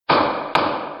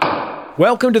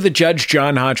Welcome to the Judge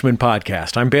John Hodgman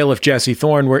podcast. I'm bailiff Jesse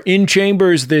Thorne. We're in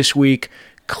chambers this week,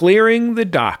 clearing the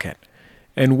docket.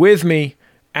 And with me,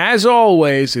 as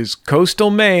always, is Coastal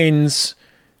Maine's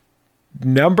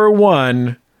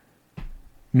 #1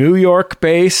 New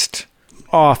York-based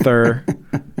author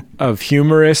of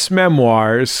humorous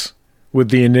memoirs with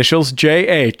the initials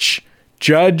J.H.,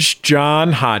 Judge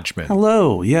John Hodgman.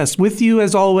 Hello. Yes, with you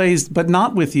as always, but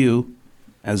not with you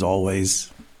as always.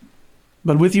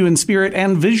 But with you in spirit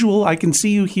and visual. I can see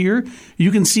you here.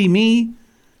 You can see me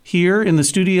here in the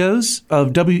studios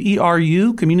of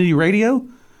WERU Community Radio,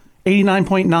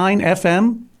 89.9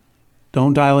 FM.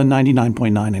 Don't dial in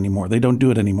 99.9 anymore. They don't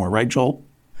do it anymore, right, Joel?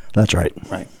 That's right.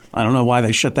 Right. I don't know why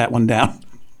they shut that one down.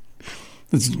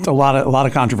 It's a lot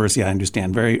of controversy, I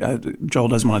understand. Joel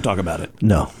doesn't want to talk about it.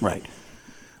 No. Right.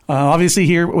 Obviously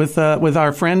here with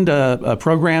our friend,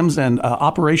 programs and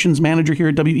operations manager here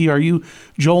at WERU,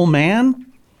 Joel Mann.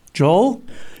 Joel?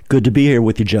 Good to be here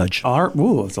with you, Judge.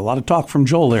 It's a lot of talk from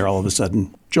Joel there all of a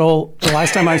sudden. Joel, the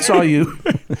last time I saw you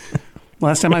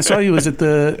was at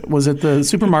the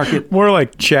supermarket. More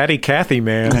like Chatty Cathy,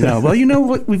 man. I know. Well, you know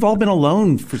what? We've all been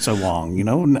alone for so long, you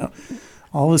know. No,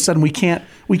 all of a sudden we can't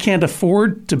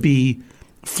afford to be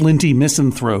flinty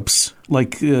misanthropes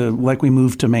like we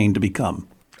moved to Maine to become.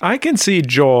 I can see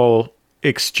Joel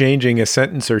exchanging a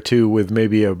sentence or two with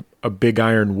maybe a big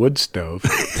iron wood stove.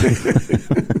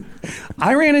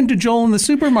 I ran into Joel in the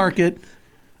supermarket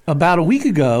about a week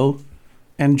ago,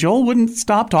 and Joel wouldn't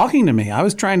stop talking to me. I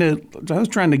was trying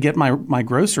to get my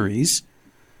groceries,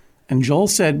 and Joel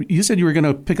said, "You said you were going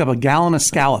to pick up a gallon of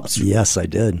scallops." Yes, I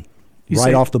did.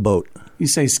 Off the boat. You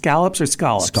say scallops or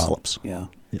scallops? Scallops. Yeah.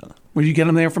 Would you get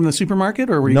them there from the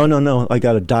supermarket, or were you? No. I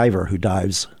got a diver who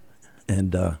dives.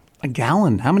 And a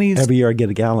gallon? How many? Every year I get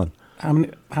a gallon.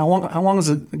 How long does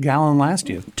a gallon last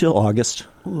you? Till August.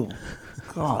 Oh,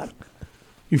 God.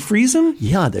 You freeze them?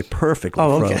 Yeah, they're perfectly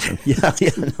frozen. Yeah.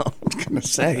 No. I was going to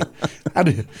say,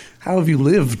 how have you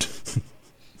lived?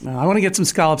 I want to get some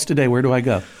scallops today. Where do I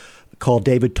go? Call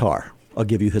David Tarr. I'll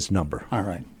give you his number. All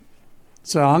right.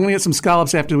 So I'm going to get some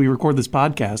scallops after we record this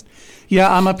podcast. Yeah,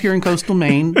 I'm up here in coastal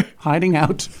Maine, hiding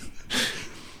out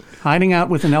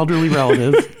with an elderly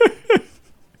relative.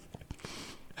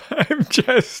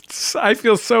 I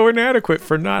feel so inadequate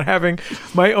for not having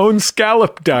my own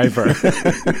scallop diver.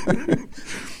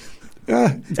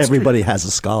 Everybody has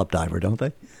a scallop diver, don't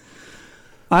they?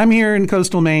 I'm here in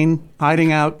coastal Maine,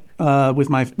 hiding out with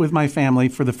my family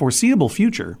for the foreseeable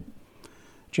future.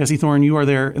 Jesse Thorne, you are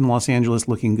there in Los Angeles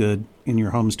looking good in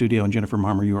your home studio, and Jennifer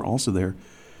Marmer, you are also there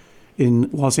in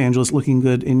Los Angeles looking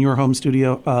good in your home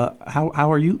studio. How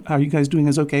are you? How are you guys doing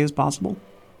as okay as possible?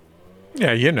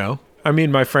 Yeah, you know. I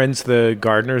mean, my friends, the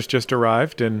gardeners, just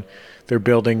arrived, and they're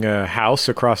building a house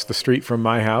across the street from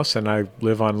my house, and I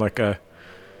live on like a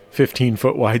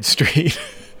 15-foot wide street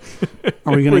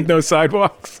with no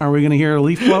sidewalks. Are we going to hear a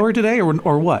leaf blower today,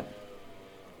 or what?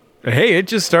 Hey, it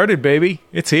just started, baby.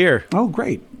 It's here. Oh,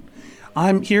 great.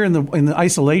 I'm here in the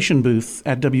isolation booth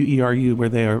at WERU, where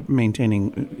they are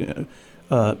maintaining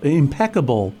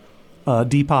impeccable,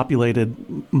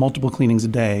 depopulated, multiple cleanings a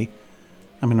day.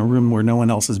 I'm in a room where no one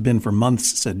else has been for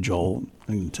months, said Joel.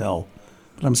 I can tell.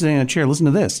 But I'm sitting in a chair. Listen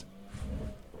to this.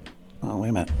 Oh, wait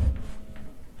a minute.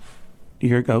 Do you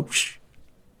hear it go? Whoosh,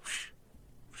 whoosh,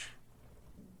 whoosh.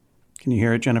 Can you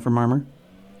hear it, Jennifer Marmer?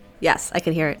 Yes, I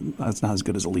can hear it. That's not as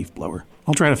good as a leaf blower.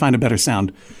 I'll try to find a better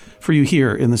sound for you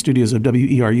here in the studios of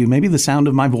WERU. Maybe the sound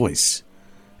of my voice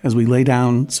as we lay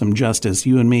down some justice.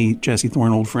 You and me, Jesse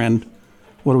Thorne, old friend.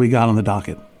 What do we got on the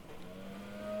docket?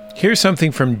 Here's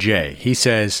something from Jay. He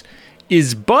says,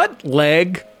 "Is butt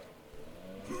leg..."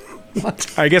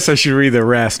 What? I guess I should read the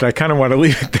rest. I kind of want to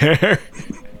leave it there.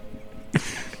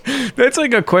 That's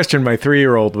like a question my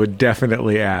 3-year-old would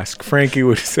definitely ask. Frankie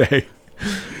would say,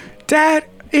 "Dad,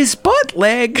 is butt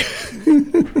leg..."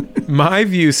 My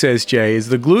view, says Jay, is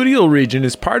the gluteal region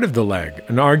is part of the leg,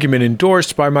 an argument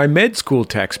endorsed by my med school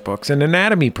textbooks and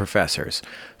anatomy professors.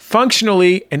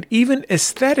 Functionally and even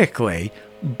aesthetically,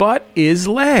 butt is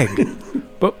leg.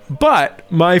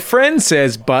 But my friend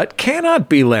says butt cannot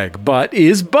be leg. Butt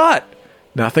is butt.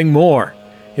 Nothing more.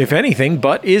 If anything,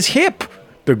 butt is hip.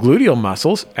 The gluteal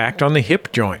muscles act on the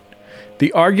hip joint.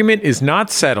 The argument is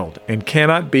not settled and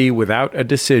cannot be without a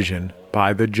decision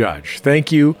by the judge.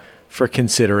 Thank you for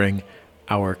considering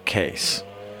our case.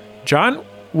 John,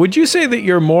 would you say that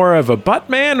you're more of a butt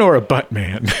man or a butt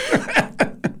man?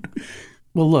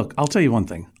 Well, look, I'll tell you one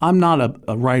thing. I'm not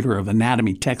a writer of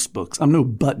anatomy textbooks. I'm no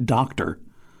butt doctor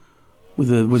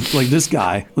with like this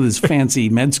guy with his fancy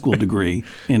med school degree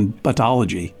in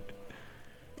buttology.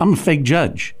 I'm a fake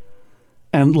judge.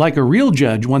 And like a real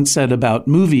judge once said about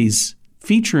movies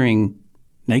featuring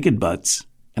naked butts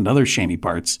and other shamey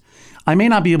parts, I may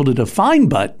not be able to define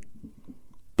butt,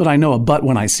 but I know a butt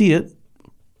when I see it.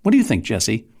 What do you think,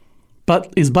 Jesse?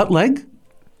 Is butt leg?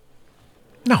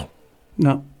 No.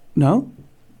 No. No?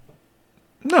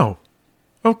 No.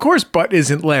 Of course butt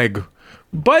isn't leg.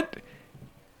 Butt...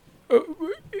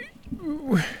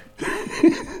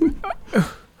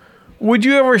 would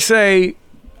you ever say,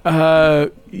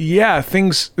 yeah,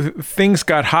 things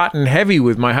got hot and heavy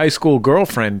with my high school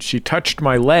girlfriend. She touched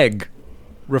my leg,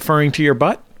 referring to your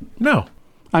butt? No.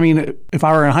 I mean, if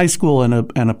I were in high school and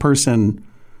a person,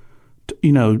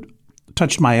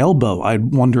 touched my elbow,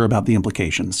 I'd wonder about the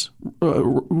implications,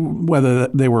 whether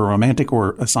they were romantic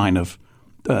or a sign of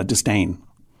disdain.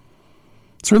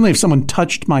 Certainly, if someone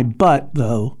touched my butt,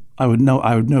 though, I would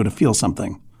know to feel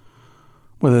something,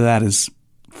 whether that is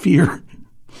fear,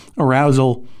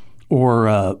 arousal,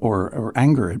 or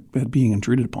anger at being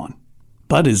intruded upon.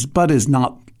 Butt is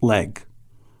not leg,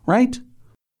 right?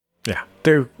 Yeah,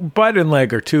 butt and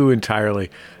leg are two entirely.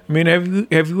 I mean,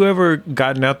 have you ever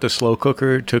gotten out the slow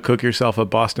cooker to cook yourself a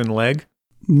Boston leg?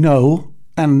 No,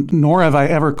 and nor have I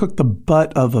ever cooked the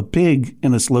butt of a pig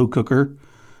in a slow cooker,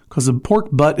 because a pork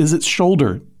butt is its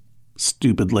shoulder,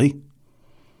 stupidly.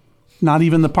 Not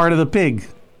even the part of the pig.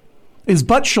 Is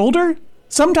butt shoulder?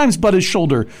 Sometimes butt is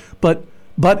shoulder, but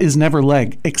butt is never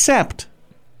leg, except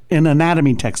in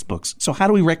anatomy textbooks. So how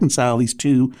do we reconcile these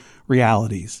two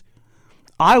realities?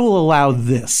 I will allow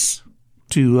this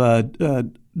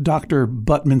to Dr.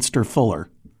 Buttminster Fuller.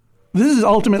 This is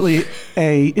ultimately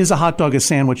is a hot dog a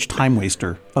sandwich time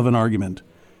waster of an argument.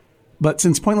 But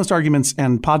since pointless arguments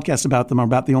and podcasts about them are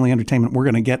about the only entertainment we're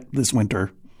going to get this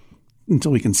winter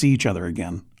until we can see each other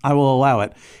again, I will allow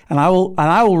it. And I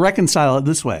will reconcile it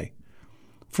this way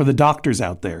for the doctors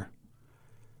out there.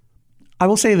 I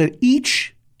will say that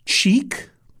each cheek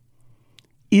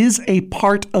is a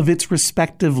part of its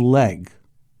respective leg.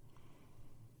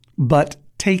 But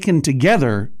taken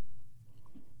together,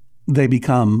 they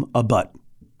become a butt,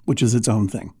 which is its own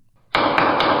thing.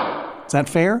 Is that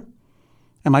fair?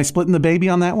 Am I splitting the baby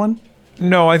on that one?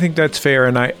 No, I think that's fair.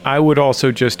 And I would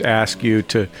also just ask you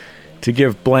to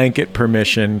give blanket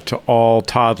permission to all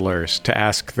toddlers to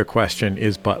ask the question,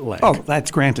 is butt leg? Oh,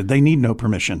 that's granted. They need no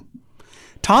permission.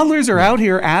 Toddlers are out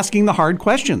here asking the hard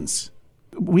questions.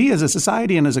 We as a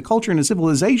society and as a culture and a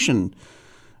civilization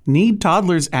need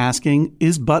toddlers asking,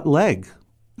 is butt leg?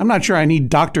 I'm not sure I need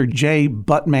Dr. J.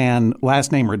 Buttman,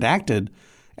 last name redacted,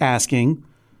 asking,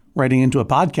 writing into a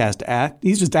podcast act.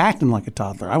 He's just acting like a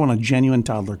toddler. I want a genuine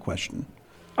toddler question.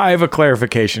 I have a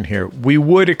clarification here. We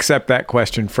would accept that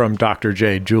question from Dr.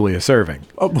 J. Julius Erving.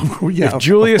 Oh, yeah. If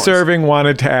Julius Erving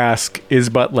wanted to ask, is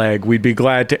butt leg, we'd be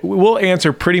glad to. We'll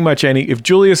answer pretty much any. If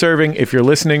Julius Erving, if you're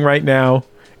listening right now,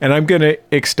 and I'm going to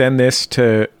extend this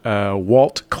to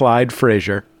Walt Clyde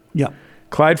Frazier. Yeah.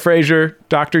 Clyde Frazier,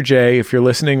 Dr. J, if you're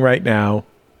listening right now,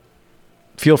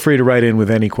 feel free to write in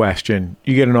with any question.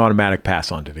 You get an automatic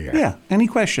pass on to the air. Yeah, any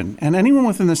question. And anyone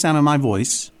within the sound of my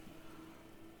voice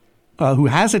who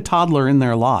has a toddler in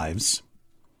their lives,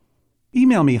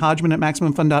 email me,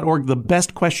 hodgman@MaximumFun.org, the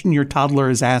best question your toddler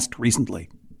has asked recently.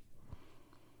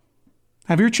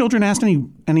 Have your children asked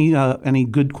any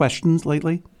good questions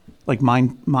lately? Like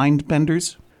mind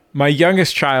benders? My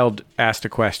youngest child asked a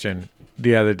question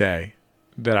the other day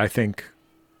that I think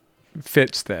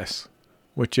fits this,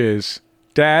 which is,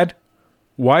 Dad,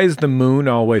 why is the moon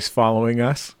always following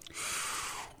us?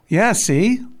 Yeah,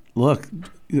 see? Look,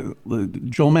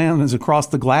 Joel Mann is across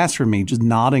the glass from me, just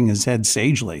nodding his head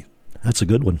sagely. That's a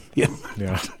good one. Yeah.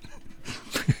 Yeah.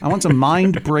 I want some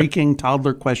mind-breaking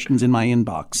toddler questions in my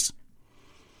inbox.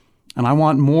 And I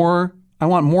want more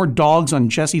dogs on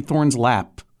Jesse Thorne's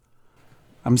lap.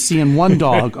 I'm seeing one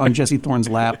dog on Jesse Thorne's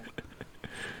lap.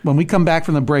 When we come back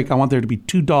from the break, I want there to be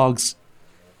 2 dogs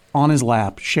on his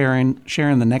lap, sharing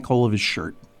the neck hole of his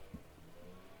shirt.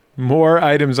 More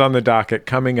items on the docket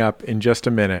coming up in just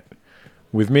a minute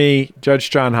with me, Judge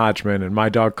John Hodgman, and my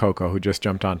dog Coco, who just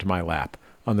jumped onto my lap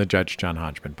on the Judge John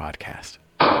Hodgman podcast.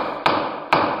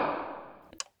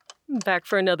 Back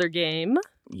for another game.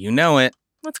 You know it.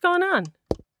 What's going on?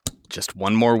 Just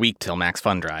one more week till Max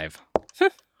Fun Drive.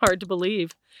 Hard to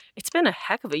believe. It's been a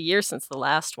heck of a year since the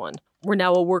last one. We're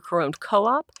now a worker-owned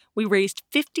co-op. We raised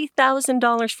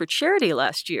 $50,000 for charity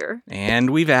last year. And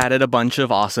we've added a bunch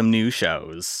of awesome new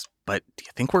shows. But do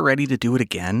you think we're ready to do it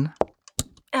again?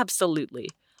 Absolutely.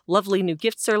 Lovely new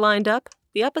gifts are lined up.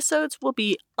 The episodes will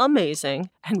be amazing.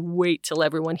 And wait till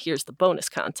everyone hears the bonus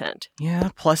content. Yeah,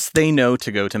 plus they know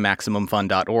to go to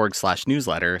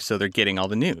MaximumFun.org/newsletter, so they're getting all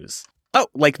the news. Oh,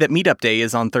 like that meetup day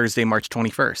is on Thursday, March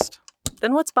 21st.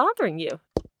 Then what's bothering you?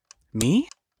 Me?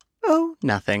 Oh,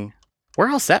 nothing. We're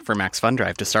all set for Max Fun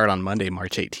Drive to start on Monday,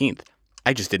 March 18th.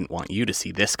 I just didn't want you to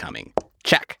see this coming.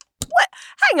 Check. What?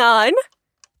 Hang on.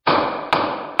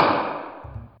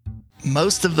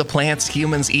 Most of the plants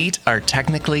humans eat are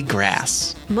technically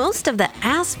grass. Most of the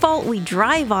asphalt we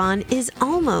drive on is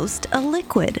almost a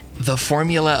liquid. The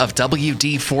formula of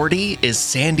WD-40 is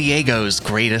San Diego's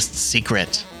greatest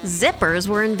secret. Zippers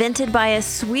were invented by a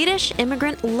Swedish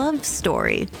immigrant love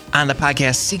story. On the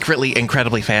podcast Secretly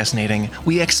Incredibly Fascinating,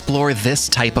 we explore this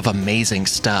type of amazing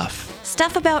stuff.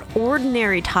 Stuff about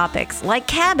ordinary topics like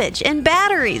cabbage and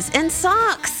batteries and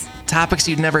socks. Topics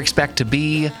you'd never expect to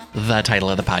be the title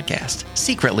of the podcast.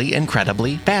 Secretly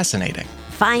Incredibly Fascinating.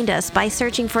 Find us by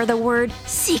searching for the word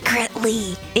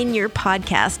secretly in your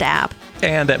podcast app.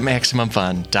 And at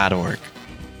MaximumFun.org.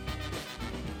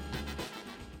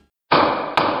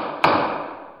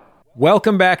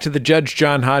 Welcome back to the Judge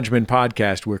John Hodgman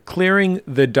podcast. We're clearing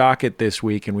the docket this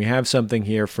week, and we have something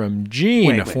here from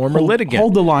Gene, a former litigant.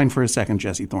 Hold the line for a second,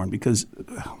 Jesse Thorne, because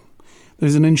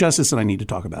there's an injustice that I need to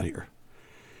talk about here.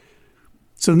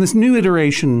 So in this new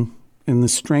iteration, in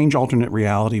this strange alternate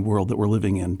reality world that we're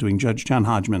living in, doing Judge John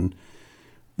Hodgman,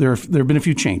 there have been a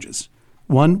few changes.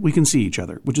 One, we can see each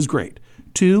other, which is great.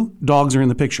 Two, dogs are in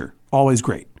the picture, always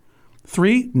great.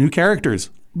 Three, new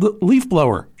characters. The leaf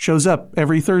blower shows up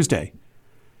every Thursday.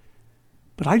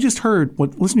 But I just heard,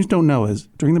 what listeners don't know is,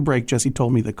 during the break, Jesse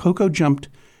told me that Coco jumped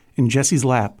in Jesse's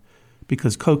lap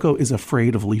because Coco is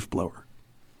afraid of leaf blower.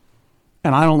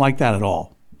 And I don't like that at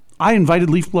all. I invited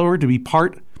Leaf Blower to be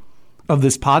part of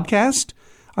this podcast.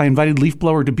 I invited Leaf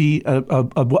Blower to be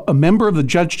a member of the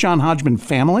Judge John Hodgman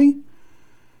family.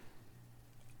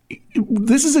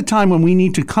 This is a time when we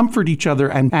need to comfort each other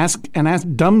and ask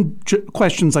dumb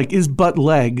questions like, is butt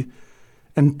leg?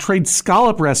 And trade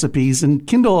scallop recipes and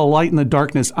kindle a light in the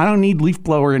darkness. I don't need Leaf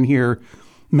Blower in here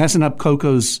messing up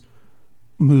Coco's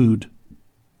mood.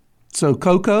 So,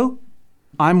 Coco,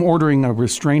 I'm ordering a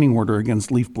restraining order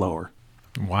against Leaf Blower.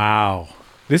 Wow.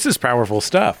 This is powerful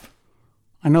stuff.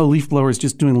 I know Leaf Blower is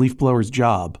just doing Leaf Blower's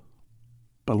job.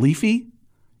 But Leafy,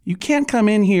 you can't come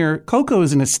in here. Coco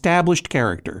is an established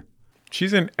character.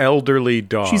 She's an elderly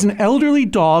dog. She's an elderly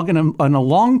dog and a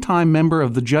longtime member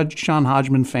of the Judge John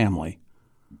Hodgman family.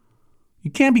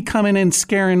 You can't be coming in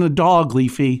scaring the dog,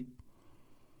 Leafy.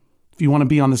 If you want to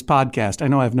be on this podcast, I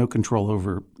know I have no control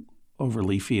over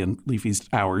Leafy and Leafy's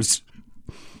hours.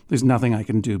 There's nothing I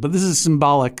can do. But this is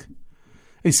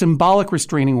a symbolic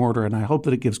restraining order, and I hope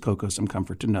that it gives Coco some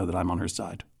comfort to know that I'm on her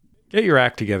side. Get your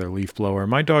act together, Leaf Blower.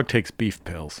 My dog takes beef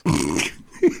pills.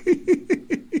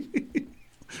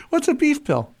 What's a beef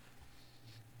pill?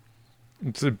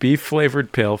 It's a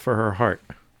beef-flavored pill for her heart.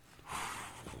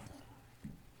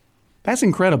 That's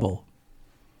incredible.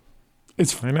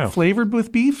 I know. Flavored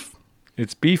with beef?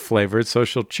 It's beef-flavored, so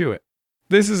she'll chew it.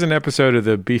 This is an episode of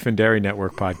the Beef and Dairy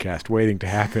Network podcast waiting to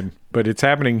happen, but it's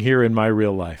happening here in my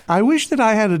real life. I wish that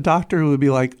I had a doctor who would be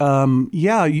like,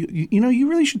 yeah, you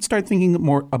really should start thinking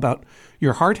more about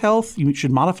your heart health. You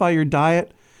should modify your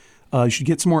diet. You should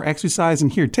get some more exercise.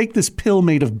 And here, take this pill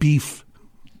made of beef.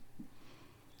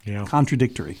 Yeah.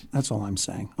 Contradictory. That's all I'm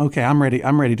saying. Okay, I'm ready.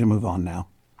 I'm ready to move on now.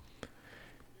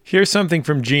 Here's something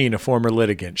from Jean, a former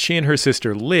litigant. She and her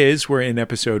sister Liz were in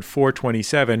episode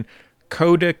 427,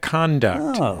 Code of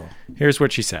Conduct. Oh. Here's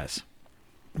what she says.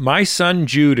 My son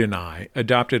Jude and I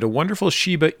adopted a wonderful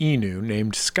Shiba Inu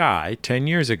named Sky 10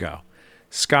 years ago.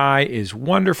 Sky is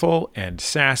wonderful and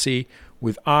sassy,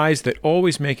 with eyes that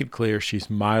always make it clear she's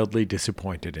mildly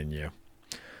disappointed in you.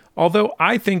 Although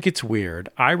I think it's weird,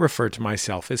 I refer to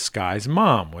myself as Sky's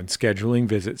mom when scheduling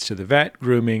visits to the vet,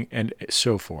 grooming, and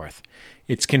so forth.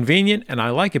 It's convenient, and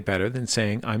I like it better than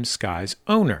saying I'm Sky's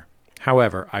owner.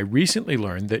 However, I recently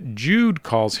learned that Jude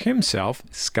calls himself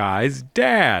Sky's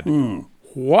dad.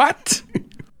 What?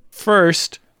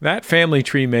 First, that family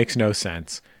tree makes no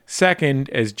sense. Second,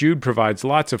 as Jude provides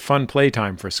lots of fun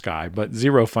playtime for Sky, but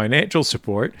zero financial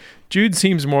support, Jude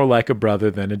seems more like a brother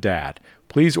than a dad.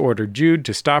 Please order Jude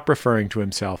to stop referring to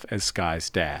himself as Sky's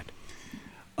dad.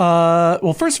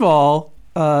 Well, first of all,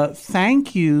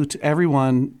 thank you to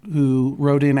everyone who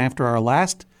wrote in after our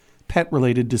last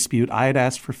pet-related dispute. I had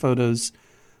asked for photos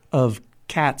of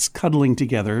cats cuddling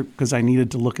together because I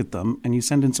needed to look at them, and you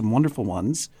sent in some wonderful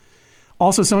ones.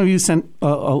 Also, some of you sent a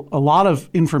lot of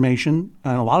information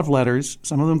and a lot of letters,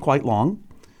 some of them quite long,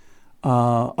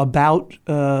 about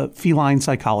feline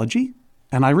psychology,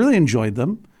 and I really enjoyed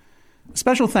them.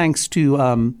 Special thanks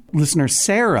to listener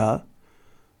Sarah,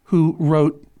 who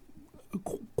wrote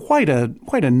quite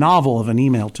a novel of an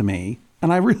email to me,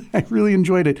 and I really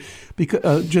enjoyed it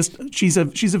because she's a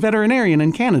veterinarian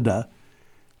in Canada,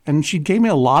 And she gave me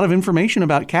a lot of information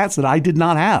about cats that I did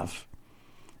not have,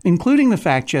 including the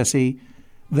fact, Jesse,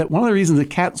 that one of the reasons that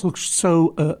cats look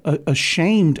so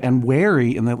ashamed and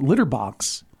wary in the litter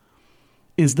box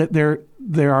is that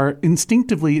they are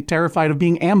instinctively terrified of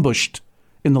being ambushed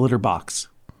in the litter box.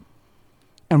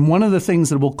 And one of the things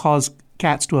that will cause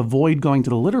cats to avoid going to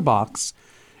the litter box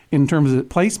in terms of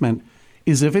placement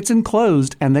is if it's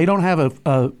enclosed and they don't have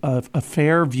a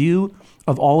fair view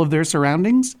of all of their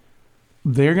surroundings,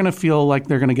 they're going to feel like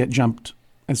they're going to get jumped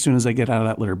as soon as they get out of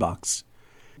that litter box.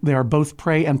 They are both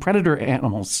prey and predator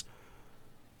animals,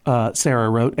 Sarah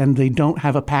wrote, and they don't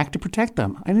have a pack to protect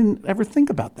them. I didn't ever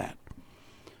think about that.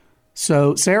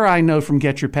 So Sarah, I know from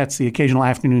Get Your Pets, the occasional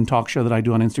afternoon talk show that I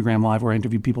do on Instagram Live where I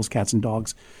interview people's cats and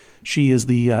dogs. She is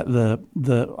I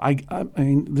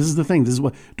mean, this is the thing. This is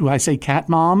what, do I say cat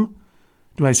mom?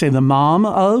 Do I say the mom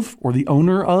of, or the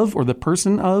owner of, or the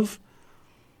person of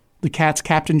the cat's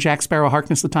Captain Jack Sparrow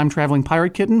Harkness, the time-traveling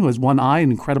pirate kitten, who has one eye,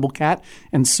 an incredible cat,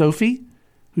 and Sophie,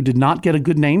 who did not get a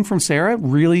good name from Sarah.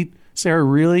 Sarah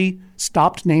really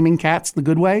stopped naming cats the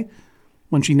good way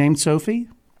when she named Sophie.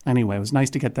 Anyway, it was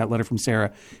nice to get that letter from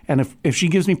Sarah. And if she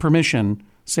gives me permission,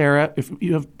 Sarah,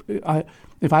 if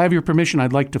I have your permission,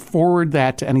 I'd like to forward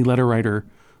that to any letter writer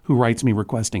who writes me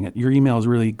requesting it. Your email is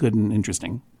really good and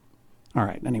interesting. All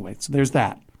right. Anyway, so there's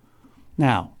that.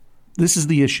 Now, this is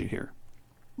the issue here.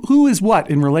 Who is what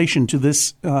in relation to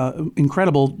this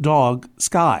incredible dog,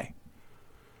 Sky?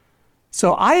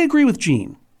 So I agree with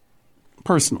Jean,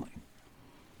 personally.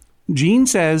 Jean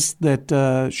says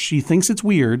that she thinks it's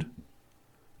weird,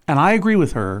 and I agree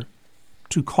with her,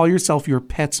 to call yourself your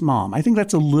pet's mom. I think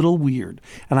that's a little weird.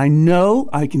 And I know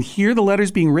I can hear the letters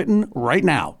being written right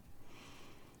now.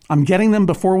 I'm getting them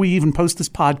before we even post this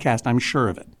podcast, I'm sure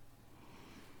of it.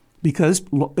 Because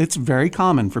it's very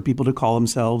common for people to call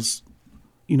themselves,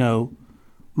 you know,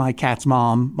 my cat's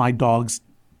mom, my dog's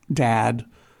dad,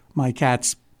 my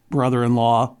cat's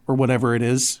brother-in-law, or whatever it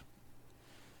is.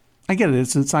 I get it.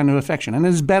 It's a sign of affection. And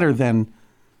it's better than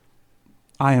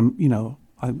I am, you know,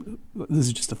 this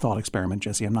is just a thought experiment,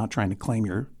 Jesse. I'm not trying to claim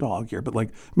your dog here, but like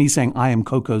me saying I am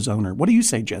Coco's owner. What do you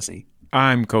say, Jesse?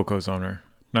 I'm Coco's owner,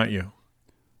 not you.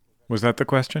 Was that the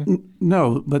question?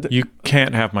 No, but you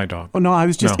can't have my dog. Oh no, I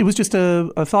was just. No. It was just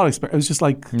a thought experiment. It was just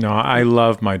like. No, I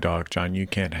love my dog, John. You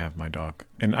can't have my dog,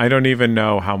 and I don't even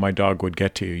know how my dog would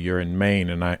get to you. You're in Maine,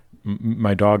 and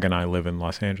my dog and I live in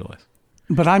Los Angeles.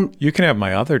 But You can have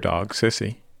my other dog,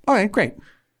 Sissy. All right, great.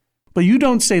 But you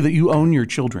don't say that you own your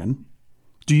children.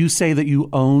 Do you say that you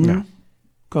own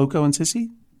Coco and Sissy?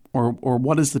 Or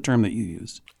what is the term that you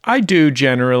use? I do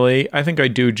generally. I think I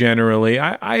do generally.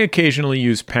 I occasionally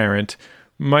use parent.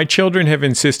 My children have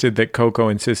insisted that Coco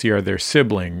and Sissy are their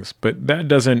siblings, but that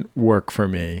doesn't work for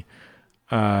me.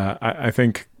 I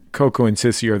think Coco and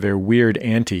Sissy are their weird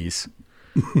aunties.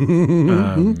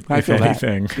 I feel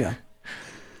anything. That. Yeah.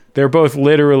 They're both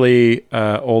literally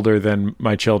older than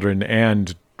my children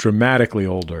and dramatically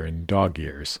older in dog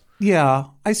years. Yeah,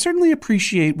 I certainly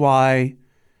appreciate why.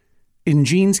 In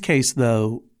Jean's case,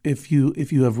 though, if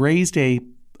you have raised a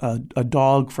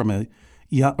dog from a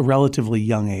relatively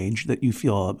young age, that you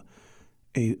feel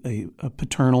a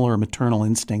paternal or maternal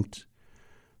instinct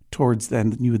towards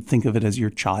them, you would think of it as your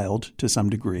child to some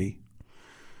degree.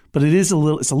 But it's a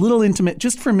little intimate,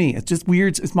 just for me. It's just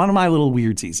weird. It's one of my little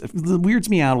weirdsies. It weirds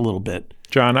me out a little bit.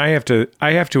 John, I have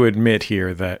to admit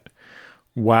here that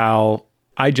while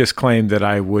I just claimed that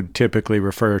I would typically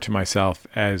refer to myself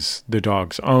as the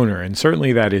dog's owner. And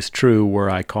certainly that is true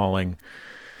were I calling,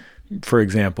 for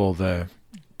example, the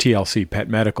TLC Pet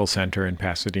Medical Center in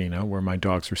Pasadena, where my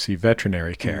dogs receive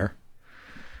veterinary care.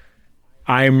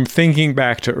 I'm thinking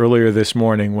back to earlier this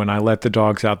morning when I let the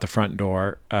dogs out the front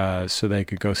door so they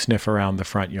could go sniff around the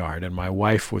front yard. And my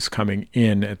wife was coming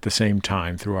in at the same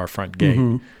time through our front gate.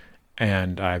 Mm-hmm.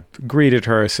 And I greeted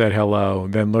her, said hello,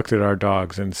 then looked at our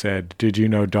dogs and said, "Did you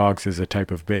know dogs is a type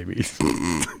of baby?"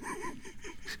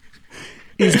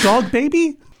 Is dog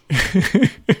baby?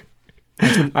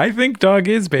 I think dog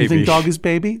is baby. You think dog is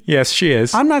baby? Yes, she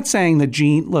is. I'm not saying that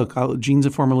Jean, look, Jean's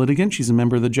a former litigant. She's a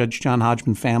member of the Judge John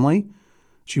Hodgman family.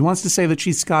 She wants to say that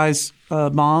she's Sky's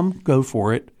mom, go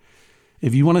for it.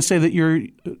 If you want to say that you're,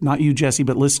 not you, Jesse,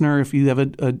 but listener, if you have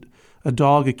a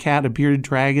dog, a cat, a bearded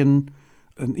dragon,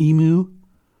 an emu,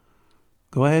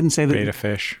 go ahead and say that. Beta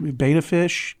fish. Beta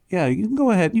fish. Yeah, you can go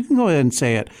ahead. You can go ahead and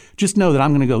say it. Just know that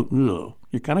I'm going to go, ugh.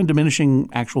 You're kind of diminishing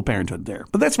actual parenthood there.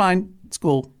 But that's fine. It's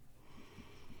cool.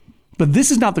 But this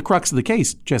is not the crux of the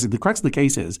case, Jesse. The crux of the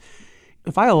case is,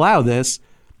 if I allow this,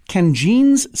 can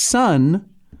Jean's son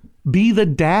be the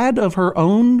dad of her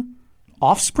own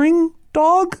offspring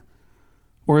dog?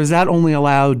 Or is that only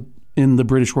allowed in the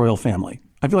British royal family.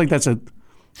 I feel like that's an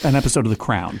episode of The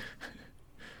Crown.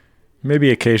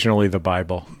 Maybe occasionally the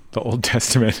Bible, the Old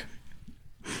Testament.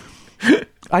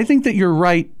 I think that you're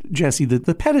right, Jesse, that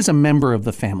the pet is a member of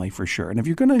the family for sure. And if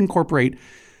you're going to incorporate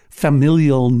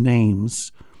familial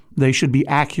names, they should be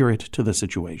accurate to the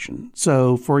situation.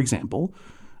 So, for example,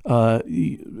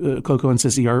 Coco and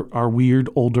Sissy are weird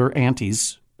older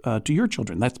aunties to your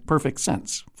children. That's perfect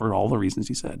sense for all the reasons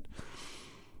you said.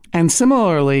 And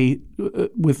similarly,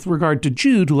 with regard to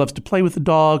Jude, who loves to play with the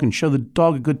dog and show the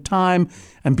dog a good time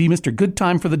and be Mr. Good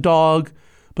Time for the dog,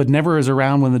 but never is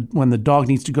around when the dog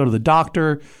needs to go to the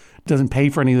doctor, doesn't pay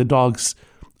for any of the dog's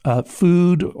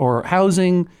food or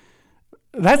housing.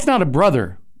 That's not a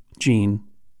brother, Gene.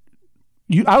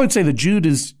 I would say that Jude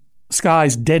is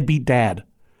Sky's deadbeat dad.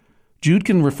 Jude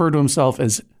can refer to himself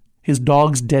as his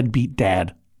dog's deadbeat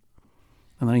dad.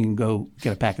 And then he can go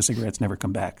get a pack of cigarettes, never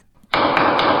come back.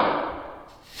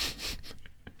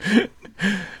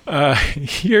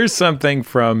 Here's something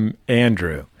from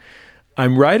Andrew.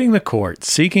 I'm writing the court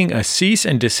seeking a cease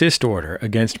and desist order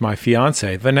against my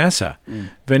fiancée, Vanessa.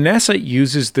 Vanessa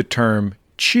uses the term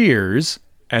cheers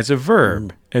as a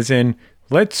verb, as in,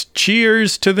 let's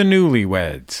cheers to the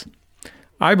newlyweds.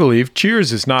 I believe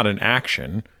cheers is not an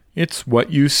action. It's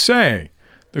what you say.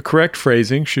 The correct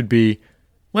phrasing should be,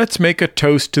 let's make a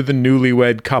toast to the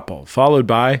newlywed couple, followed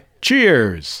by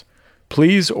cheers.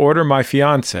 Please order my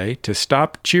fiancé to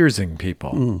stop cheersing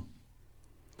people.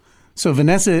 So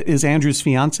Vanessa is Andrew's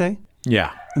fiancé,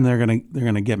 Yeah. and they're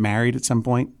gonna get married at some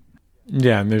point.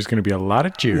 Yeah, and there's going to be a lot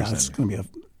of cheers. Yeah, it's gonna be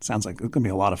sounds like it's gonna be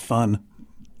a lot of fun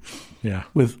Yeah.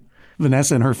 with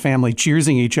Vanessa and her family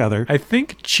cheersing each other. I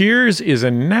think cheers is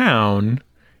a noun,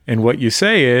 and what you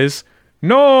say is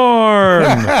Norm.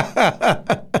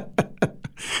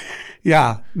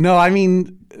 Yeah. No, I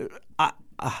mean,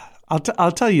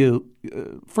 I'll tell you,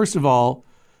 first of all,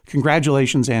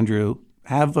 congratulations, Andrew.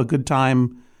 Have a good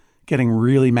time getting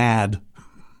really mad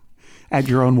at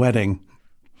your own wedding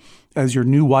as your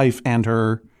new wife and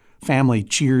her family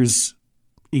cheers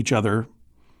each other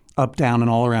up, down, and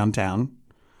all around town.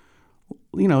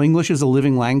 You know, English is a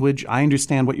living language. I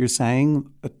understand what you're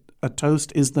saying. A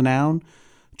toast is the noun.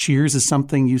 Cheers is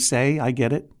something you say. I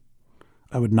get it.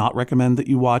 I would not recommend that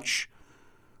you watch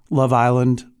Love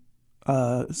Island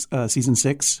season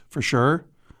 6 for sure,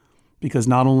 because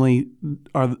not only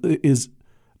is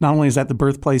that the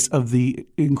birthplace of the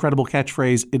incredible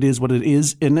catchphrase "It is what it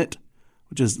is" in it,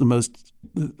 which is the most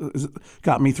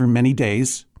got me through many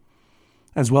days,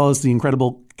 as well as the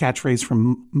incredible catchphrase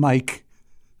from Mike.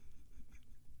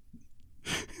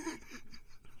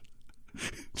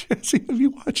 Jesse, have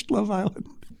you watched Love Island?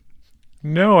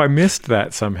 No, I missed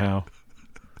that somehow.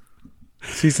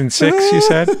 Season 6, you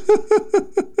said?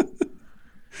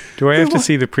 Do I have to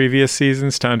see the previous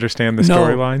seasons to understand the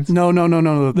storylines?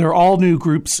 No. They're all new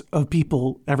groups of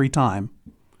people every time.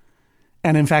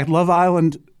 And in fact, Love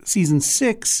Island season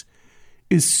 6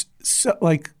 is so,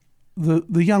 like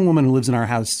the young woman who lives in our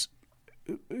house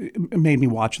made me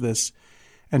watch this.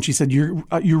 And she said, "You're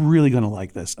really going to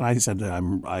like this." And I said,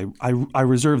 "I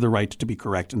reserve the right to be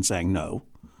correct in saying no."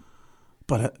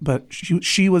 But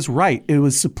she was right. It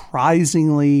was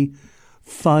surprisingly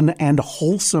fun and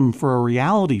wholesome for a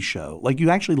reality show. Like, you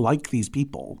actually like these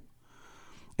people.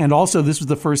 And also, this was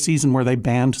the first season where they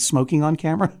banned smoking on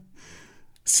camera.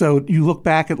 So you look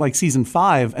back at like season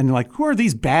 5 and you're like, who are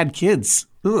these bad kids?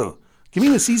 Ugh. Give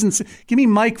me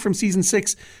Mike from season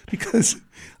 6, because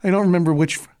I don't remember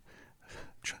which.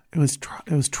 It was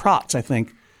Trotz, I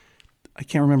think. I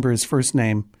can't remember his first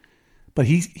name, but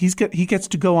he gets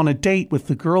to go on a date with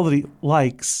the girl that he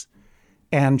likes,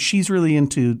 and she's really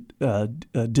into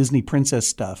Disney princess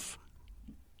stuff.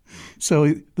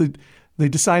 So they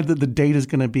decide that the date is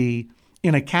going to be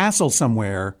in a castle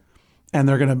somewhere, and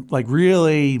they're going to like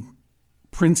really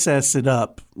princess it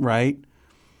up, right?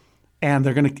 And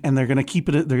they're going to keep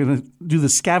it. They're going to do the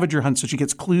scavenger hunt, so she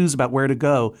gets clues about where to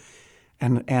go.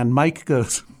 And Mike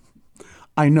goes,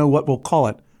 "I know what we'll call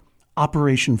it,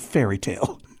 Operation Fairy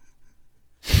Tale."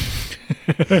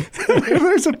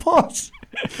 There's a pause,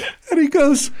 and he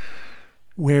goes,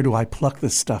 "Where do I pluck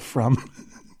this stuff from?"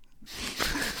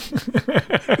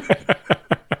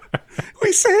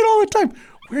 We say it all the time.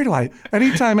 Where do I?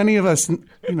 Anytime any of us,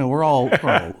 we're all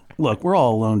alone. We're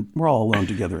all alone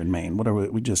together in Maine.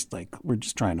 Whatever. We're just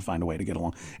trying to find a way to get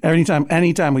along.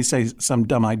 Anytime we say some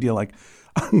dumb idea like,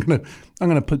 I'm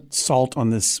gonna put salt on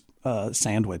this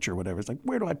sandwich or whatever. It's like,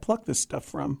 where do I pluck this stuff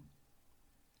from?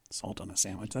 Salt on a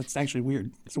sandwich. That's actually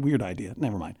weird. It's a weird idea.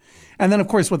 Never mind. And then, of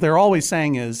course, what they're always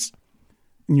saying is,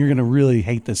 and you're going to really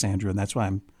hate this, Andrew, and that's why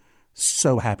I'm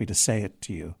so happy to say it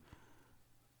to you.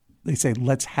 They say,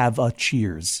 let's have a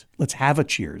cheers. Let's have a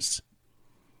cheers.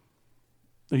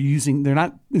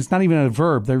 It's not even a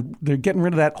verb. They're getting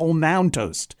rid of that whole noun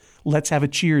toast. Let's have a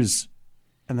cheers.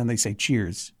 And then they say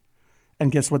cheers.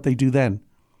 And guess what they do then?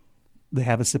 They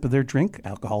have a sip of their drink,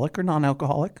 alcoholic or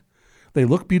non-alcoholic. They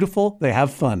look beautiful. They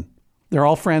have fun. They're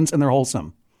all friends and they're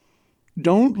wholesome.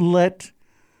 Don't let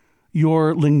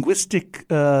your linguistic,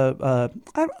 I'm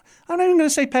not even going to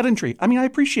say pedantry. I mean, I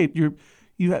appreciate you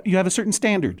have a certain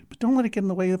standard, but don't let it get in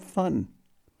the way of fun.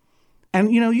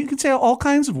 And, you can say all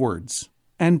kinds of words.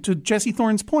 And to Jesse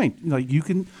Thorne's point, you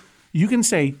can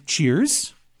say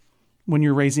cheers when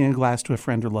you're raising a glass to a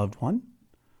friend or loved one.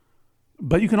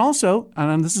 But you can also,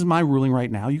 and this is my ruling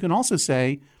right now, you can also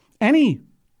say any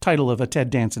title of a Ted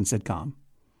Danson sitcom.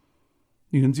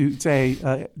 You can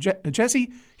say,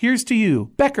 Jesse, here's to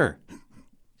you, Becker.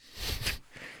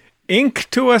 Ink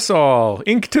to us all.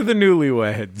 Ink to the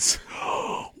newlyweds.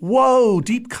 Whoa,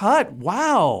 deep cut.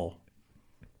 Wow.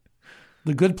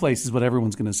 The Good Place is what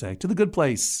everyone's going to say. To the Good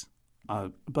Place.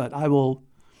 But I will,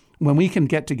 when we can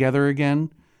get together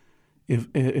again,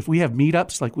 if we have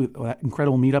meetups, like that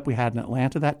incredible meetup we had in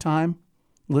Atlanta that time,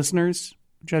 listeners,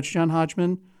 Judge John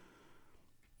Hodgman,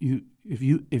 if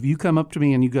you come up to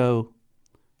me and you go,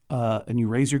 and you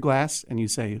raise your glass and you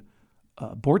say,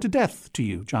 bored to death to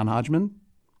you, John Hodgman,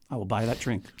 I will buy that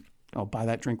drink. I'll buy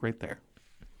that drink right there.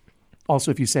 Also,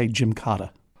 if you say Jim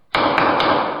Cotta.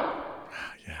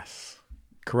 Yes.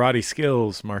 Karate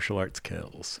skills, martial arts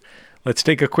kills. Let's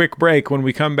take a quick break. When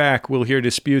we come back, we'll hear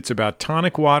disputes about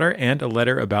tonic water and a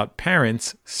letter about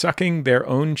parents sucking their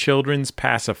own children's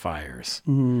pacifiers.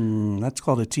 That's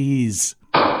called a tease.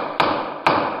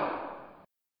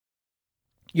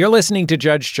 You're listening to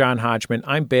Judge John Hodgman.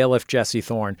 I'm bailiff Jesse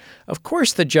Thorne. Of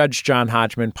course, the Judge John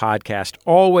Hodgman podcast,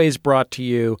 always brought to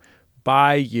you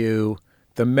by you,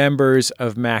 the members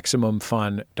of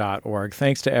MaximumFun.org.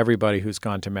 Thanks to everybody who's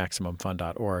gone to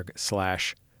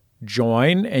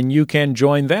MaximumFun.org/join, and you can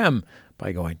join them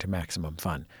by going to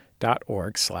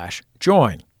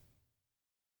MaximumFun.org/join.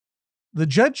 The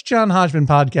Judge John Hodgman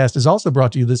podcast is also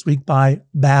brought to you this week by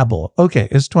Babbel. Okay,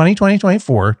 it's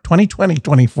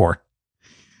 2020-24.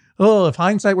 Oh, if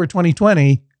hindsight were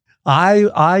 2020,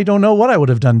 I don't know what I would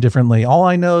have done differently. All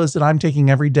I know is that I'm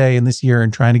taking every day in this year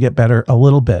and trying to get better a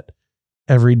little bit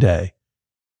every day.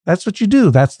 That's what you do.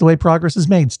 That's the way progress is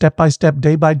made, step by step,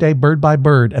 day by day, bird by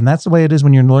bird. And that's the way it is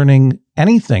when you're learning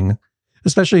anything,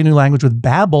 especially a new language with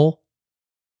Babbel.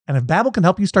 And if Babbel can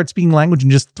help you start speaking language in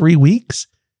just 3 weeks,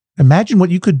 imagine what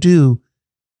you could do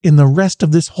in the rest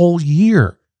of this whole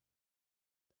year.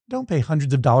 Don't pay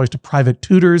hundreds of dollars to private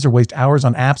tutors or waste hours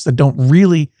on apps that don't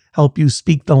really help you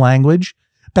speak the language.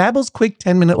 Babbel's quick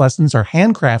 10-minute lessons are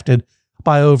handcrafted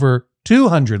by over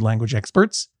 200 language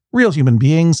experts, real human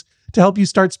beings, to help you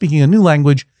start speaking a new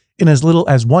language in as little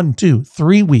as 1, 2,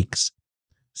 3 weeks.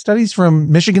 Studies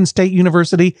from Michigan State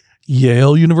University,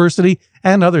 Yale University,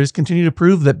 and others continue to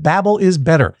prove that Babbel is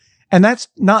better. And that's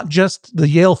not just the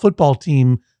Yale football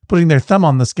team putting their thumb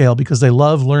on the scale because they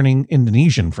love learning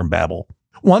Indonesian from Babbel.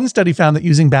 One study found that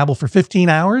using Babbel for 15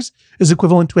 hours is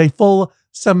equivalent to a full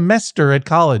semester at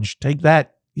college. Take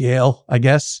that, Yale, I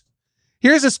guess.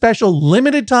 Here's a special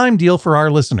limited time deal for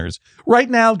our listeners. Right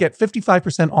now, get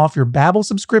 55% off your Babbel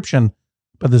subscription,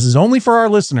 but this is only for our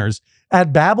listeners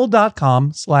at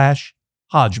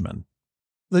babbel.com/Hodgman.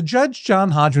 The Judge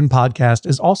John Hodgman podcast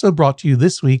is also brought to you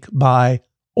this week by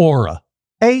Aura,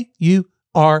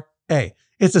 A-U-R-A.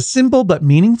 It's a simple but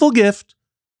meaningful gift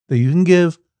that you can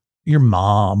give your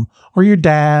mom or your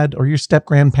dad or your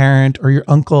step-grandparent or your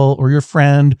uncle or your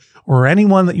friend or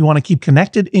anyone that you want to keep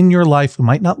connected in your life who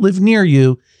might not live near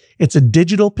you. It's a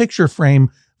digital picture frame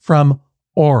from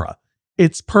Aura.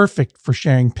 It's perfect for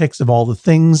sharing pics of all the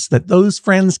things that those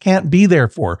friends can't be there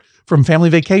for, from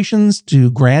family vacations to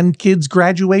grandkids'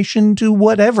 graduation to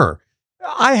whatever.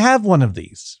 I have one of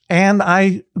these, and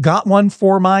I got one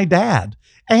for my dad,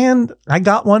 and I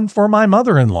got one for my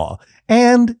mother-in-law,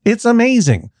 and it's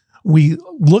amazing. We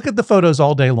look at the photos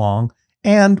all day long,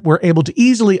 and we're able to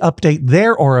easily update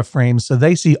their Aura frames so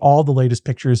they see all the latest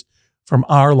pictures from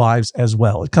our lives as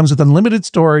well. It comes with unlimited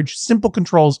storage, simple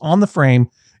controls on the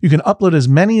frame. You can upload as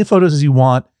many photos as you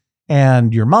want,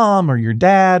 and your mom or your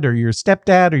dad or your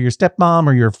stepdad or your stepmom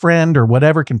or your friend or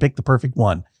whatever can pick the perfect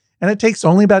one. And it takes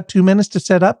only about 2 minutes to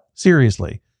set up.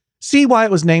 Seriously. See why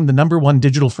it was named the #1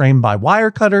 digital frame by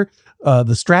Wirecutter,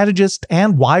 The Strategist,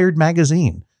 and Wired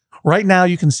Magazine. Right now,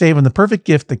 you can save on the perfect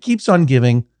gift that keeps on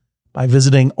giving by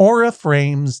visiting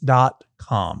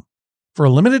auraframes.com. For a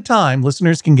limited time,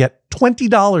 listeners can get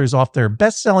 $20 off their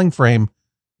best-selling frame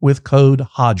with code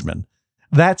Hodgman.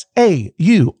 That's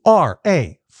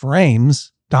AURA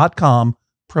frames.com. judgejohnhodgman.com,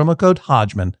 promo code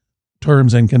Hodgman.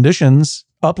 Terms and conditions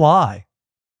apply.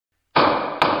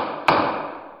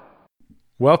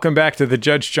 Welcome back to the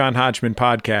Judge John Hodgman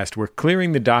podcast. We're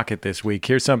clearing the docket this week.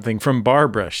 Here's something from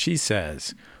Barbara. She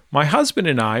says, my husband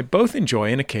and I both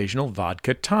enjoy an occasional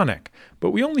vodka tonic,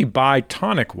 but we only buy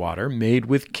tonic water made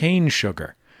with cane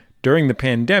sugar. During the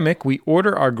pandemic, we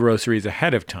order our groceries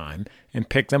ahead of time and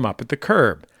pick them up at the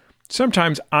curb.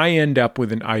 Sometimes I end up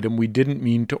with an item we didn't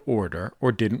mean to order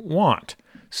or didn't want,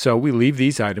 so we leave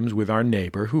these items with our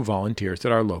neighbor who volunteers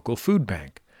at our local food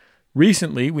bank.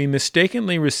 Recently, we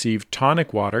mistakenly received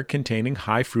tonic water containing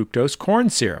high fructose corn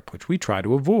syrup, which we try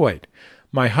to avoid.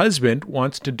 My husband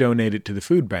wants to donate it to the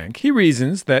food bank. He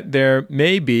reasons that there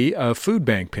may be a food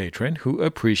bank patron who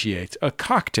appreciates a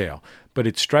cocktail, but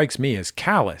it strikes me as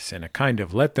callous in a kind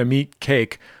of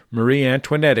let-them-eat-cake Marie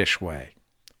Antoinette-ish way.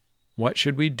 What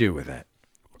should we do with it?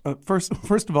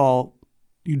 First of all,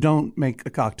 you don't make a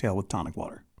cocktail with tonic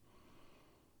water.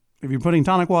 If you're putting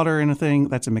tonic water in a thing,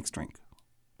 that's a mixed drink.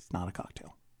 It's not a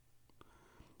cocktail.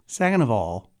 Second of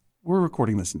all, we're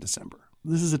recording this in December.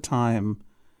 This is a time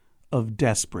of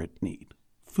desperate need.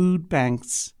 Food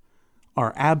banks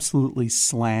are absolutely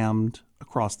slammed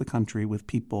across the country with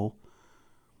people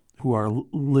who are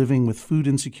living with food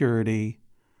insecurity.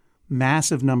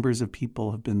 Massive numbers of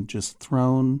people have been just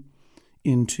thrown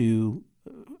into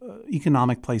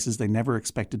economic places they never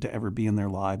expected to ever be in their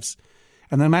lives.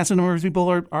 And then massive numbers of people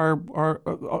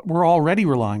we're already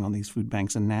relying on these food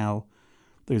banks, and now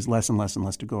there's less and less and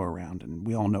less to go around, and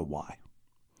we all know why.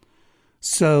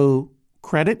 So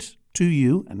credit to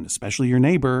you, and especially your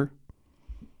neighbor,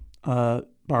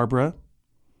 Barbara,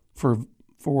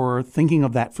 for thinking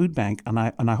of that food bank, and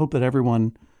I hope that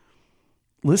everyone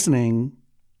listening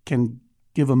can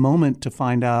give a moment to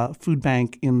find a food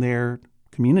bank in their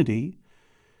community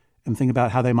and think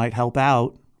about how they might help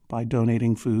out by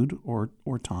donating food or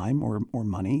time or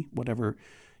money, whatever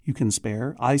you can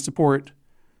spare. I support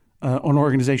an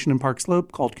organization in Park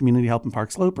Slope called Community Help in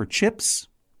Park Slope, or CHIPS.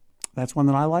 That's one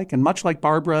that I like. And much like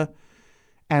Barbara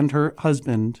and her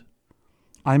husband,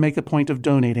 I make a point of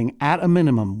donating at a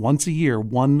minimum once a year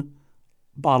 1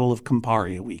 bottle of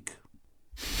Campari a week.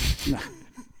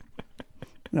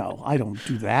 No, I don't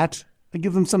do that. I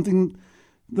give them something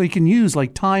they can use,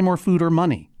 like time or food or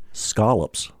money.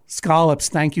 Scallops. Scallops.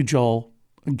 Thank you, Joel.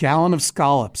 A gallon of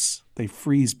scallops. They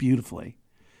freeze beautifully.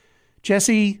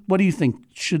 Jesse, what do you think?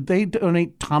 Should they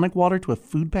donate tonic water to a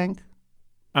food bank?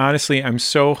 Honestly, I'm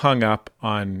so hung up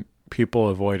on people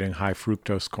avoiding high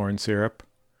fructose corn syrup.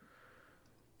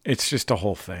 It's just a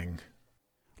whole thing.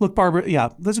 Look, Barbara, yeah,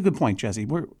 that's a good point, Jesse.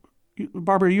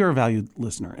 Barbara, you're a valued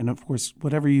listener. And of course,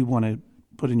 whatever you want to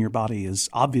put in your body is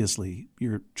obviously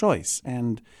your choice.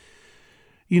 And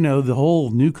you know, the whole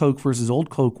new Coke versus old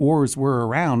Coke wars were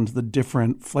around the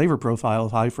different flavor profile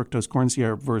of high fructose corn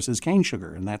syrup versus cane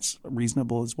sugar, and that's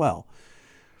reasonable as well.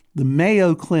 The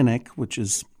Mayo Clinic, which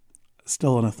is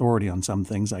still an authority on some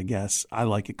things, I guess, I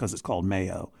like it because it's called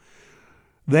Mayo,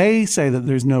 they say that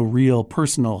there's no real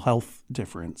personal health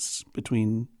difference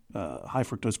between high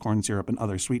fructose corn syrup and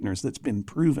other sweeteners that's been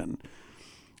proven.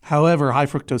 However, high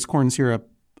fructose corn syrup,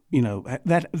 you know,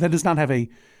 that does not have a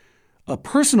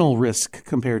personal risk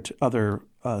compared to other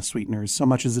sweeteners, so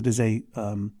much as it is a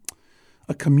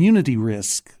community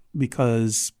risk,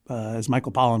 because as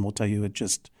Michael Pollan will tell you,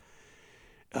 it's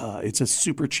a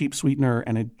super cheap sweetener,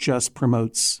 and it just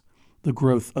promotes the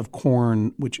growth of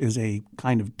corn, which is a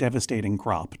kind of devastating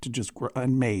crop to just grow.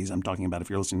 And maize, I'm talking about if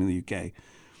you're listening to the UK.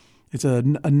 It's a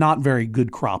not very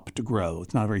good crop to grow.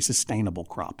 It's not a very sustainable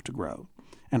crop to grow,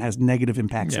 and has negative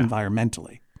impacts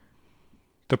environmentally.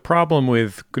 The problem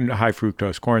with high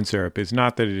fructose corn syrup is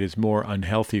not that it is more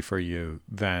unhealthy for you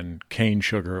than cane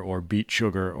sugar or beet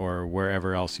sugar or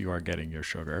wherever else you are getting your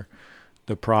sugar.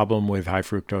 The problem with high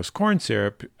fructose corn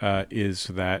syrup is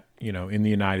that, you know, in the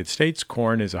United States,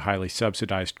 corn is a highly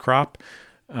subsidized crop.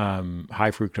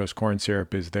 High fructose corn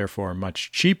syrup is therefore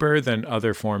much cheaper than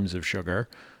other forms of sugar.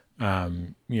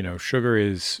 You know, sugar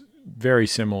is very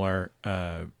similar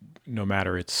no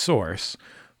matter its source.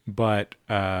 But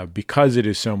because it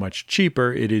is so much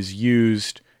cheaper, it is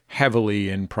used heavily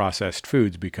in processed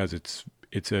foods because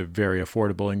it's a very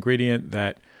affordable ingredient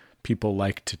that people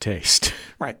like to taste.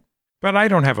 Right. But I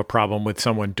don't have a problem with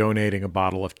someone donating a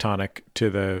bottle of tonic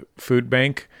to the food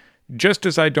bank, just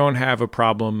as I don't have a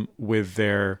problem with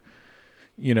their,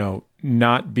 you know,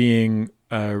 not being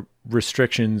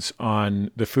restrictions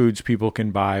on the foods people can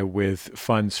buy with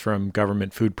funds from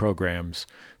government food programs.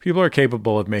 People are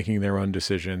capable of making their own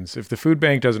decisions. If the food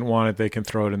bank doesn't want it, they can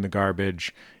throw it in the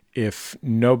garbage. If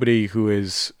nobody who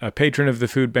is a patron of the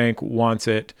food bank wants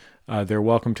it, they're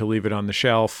welcome to leave it on the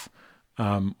shelf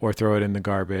or throw it in the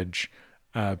garbage.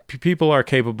 People are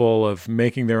capable of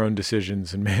making their own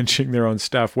decisions and managing their own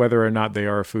stuff, whether or not they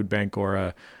are a food bank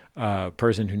or a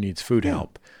person who needs food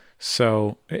help.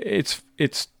 So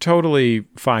it's totally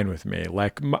fine with me.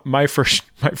 Like my first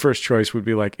choice would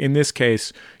be like, in this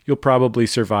case, you'll probably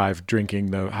survive drinking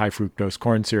the high fructose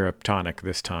corn syrup tonic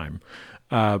this time.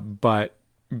 But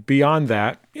beyond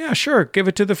that, yeah, sure, give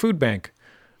it to the food bank.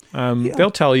 They'll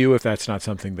tell you if that's not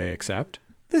something they accept.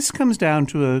 This comes down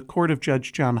to a Court of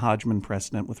Judge John Hodgman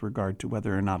precedent with regard to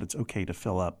whether or not it's okay to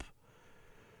fill up,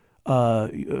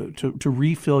 to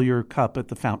refill your cup at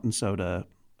the fountain soda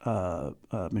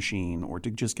machine, or to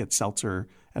just get seltzer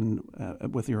and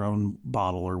with your own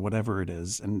bottle or whatever it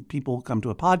is. And people come to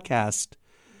a podcast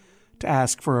to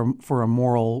ask for a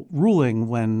moral ruling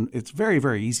when it's very,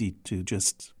 very easy to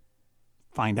just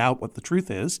find out what the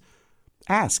truth is.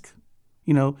 Ask,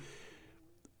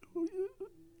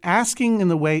 asking in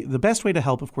the best way to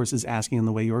help, of course, is asking in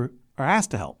the way you are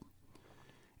asked to help.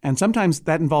 And sometimes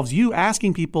that involves you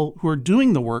asking people who are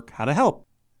doing the work how to help.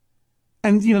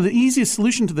 And, the easiest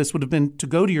solution to this would have been to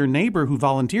go to your neighbor who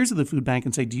volunteers at the food bank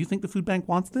and say, do you think the food bank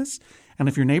wants this? And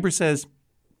if your neighbor says,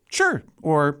 sure,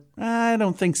 or I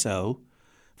don't think so,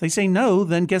 if they say no,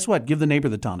 then guess what? Give the neighbor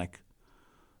the tonic.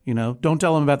 Don't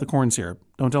tell them about the corn syrup.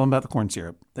 Don't tell them about the corn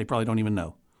syrup. They probably don't even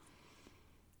know.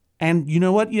 And you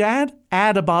know what you add?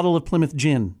 Add a bottle of Plymouth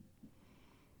gin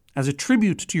as a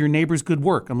tribute to your neighbor's good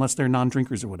work, unless they're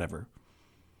non-drinkers or whatever.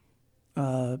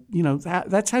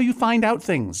 That's how you find out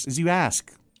things, is you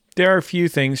ask. There are a few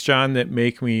things, John, that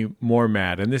make me more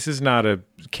mad. And this is not a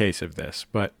case of this,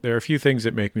 but there are a few things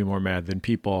that make me more mad than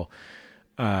people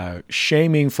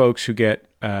shaming folks who get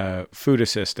food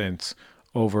assistance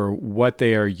over what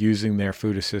they are using their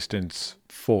food assistance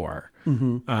for.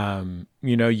 Mm-hmm.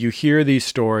 You hear these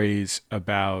stories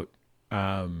about,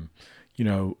 I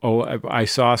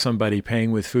saw somebody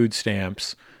paying with food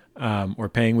stamps or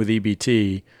paying with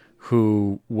EBT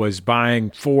who was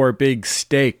buying 4 big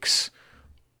steaks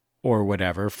or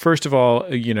whatever. First of all,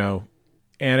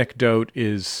 anecdote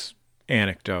is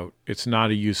anecdote. It's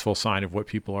not a useful sign of what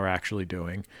people are actually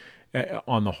doing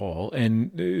on the whole.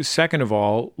 And second of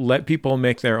all, let people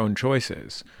make their own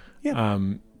choices. Yeah.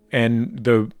 And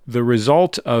the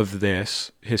result of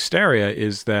this hysteria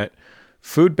is that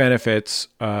food benefits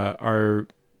are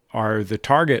the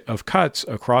target of cuts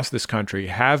across this country,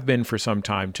 have been for some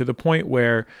time, to the point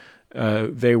where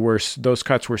those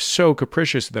cuts were so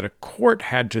capricious that a court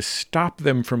had to stop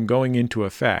them from going into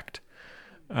effect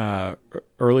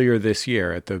earlier this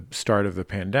year at the start of the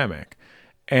pandemic.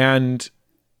 And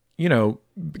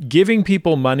giving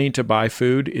people money to buy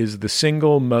food is the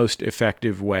single most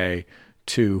effective way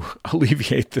to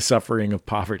alleviate the suffering of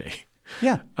poverty.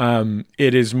 Yeah.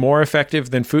 It is more effective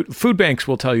than food banks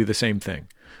will tell you the same thing.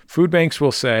 Food banks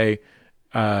will say,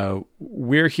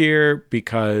 we're here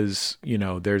because,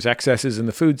 there's excesses in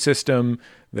the food system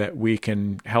that we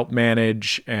can help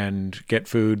manage and get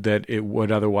food that it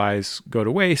would otherwise go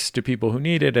to waste to people who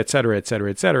need it, et cetera, et cetera,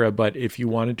 et cetera. But if you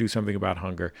want to do something about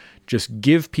hunger, just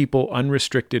give people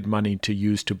unrestricted money to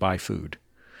use to buy food.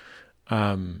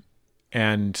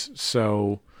 And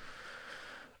so,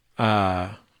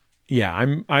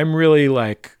 I'm really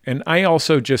like, and I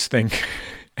also just think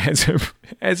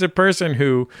as a person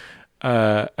who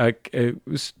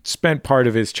spent part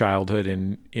of his childhood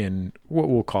in what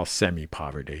we'll call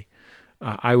semi-poverty.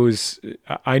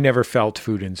 I never felt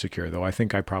food insecure, though I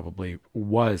think I probably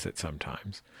was at some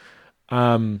times.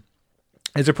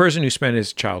 As a person who spent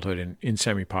his childhood in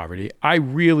semi-poverty, I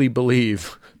really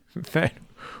believe that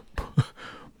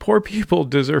poor people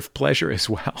deserve pleasure as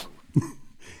well.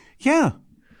 Yeah.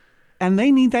 And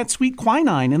they need that sweet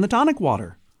quinine in the tonic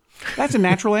water. That's a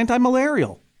natural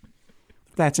anti-malarial.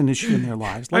 That's an issue in their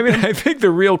lives. I think the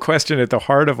real question at the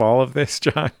heart of all of this,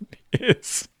 John,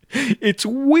 is it's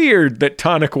weird that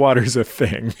tonic water's a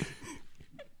thing.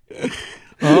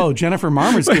 Oh, Jennifer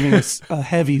Marmer's giving us a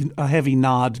heavy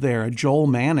nod there, a Joel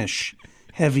Mannish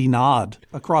heavy nod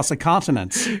across a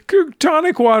continent.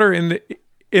 Tonic water in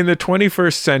the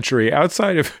 21st century,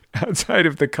 outside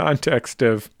of the context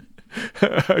of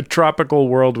a tropical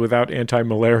world without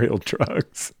anti-malarial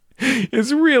drugs,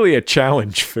 is really a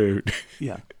challenge food.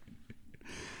 Yeah.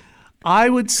 I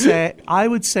would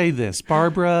say this,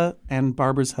 Barbara and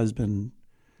Barbara's husband,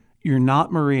 you're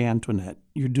not Marie Antoinette.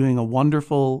 You're doing a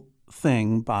wonderful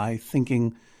thing by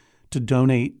thinking to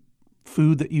donate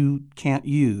food that you can't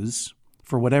use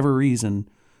for whatever reason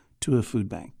to a food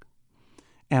bank.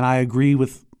 And I agree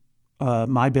with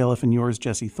my bailiff and yours,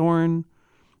 Jesse Thorne,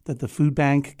 that the food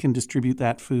bank can distribute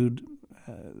that food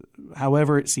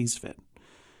however it sees fit.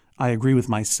 I agree with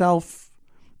myself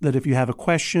that if you have a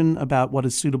question about what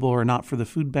is suitable or not for the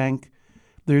food bank,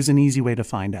 there's an easy way to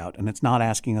find out. And it's not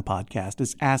asking a podcast,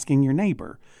 it's asking your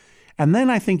neighbor. And then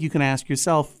I think you can ask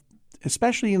yourself,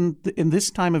 especially in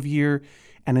this time of year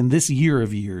and in this year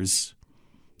of years,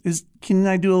 can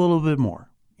I do a little bit more?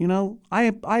 You know,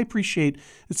 I appreciate,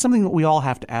 it's something that we all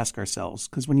have to ask ourselves,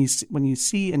 because when you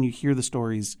see and you hear the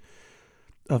stories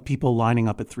of people lining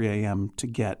up at 3 a.m. to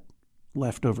get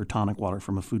leftover tonic water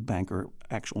from a food bank or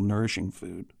actual nourishing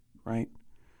food, right?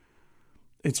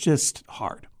 It's just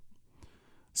hard.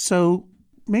 So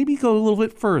maybe go a little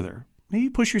bit further. Maybe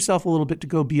push yourself a little bit to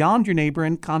go beyond your neighbor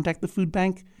and contact the food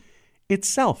bank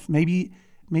itself. Maybe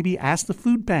ask the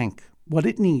food bank what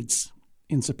it needs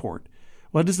in support.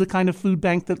 What is the kind of food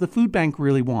bank that the food bank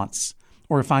really wants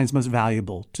or finds most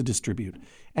valuable to distribute?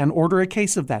 And order a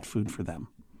case of that food for them,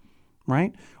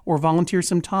 right? Or volunteer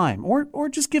some time, or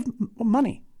just give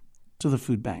money to the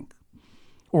food bank,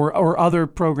 or other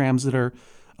programs that are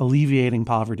alleviating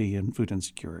poverty and food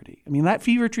insecurity. I mean, that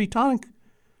Fever Tree tonic,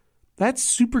 that's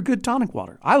super good tonic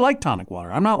water. I like tonic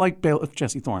water. I'm not like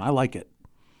Jesse Thorne. I like it.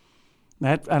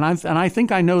 And I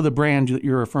think I know the brand that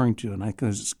you're referring to, and I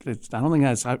don't think it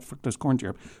has high fructose corn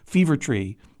syrup. Fever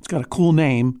Tree. It's got a cool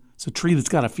name. It's a tree that's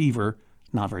got a fever.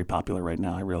 Not very popular right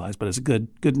now, I realize, but it's a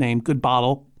good name, good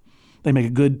bottle. They make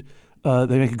a good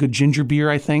ginger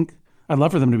beer, I think. I'd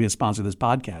love for them to be a sponsor of this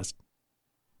podcast.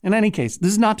 In any case,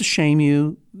 this is not to shame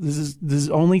you. This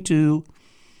is only to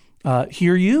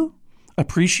hear you,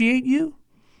 appreciate you,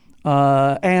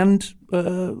 and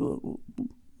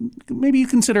maybe you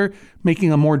consider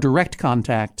making a more direct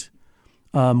contact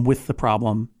with the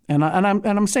problem. And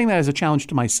I'm saying that as a challenge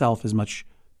to myself as much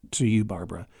to you,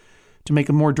 Barbara, to make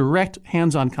a more direct,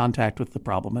 hands-on contact with the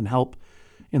problem and help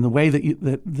in the way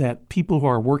that people who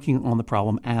are working on the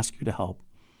problem ask you to help.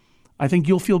 I think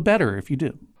you'll feel better if you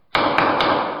do.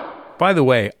 By the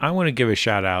way, I want to give a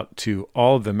shout out to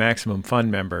all of the Maximum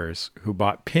Fun members who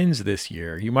bought pins this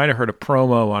year. You might have heard a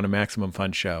promo on a Maximum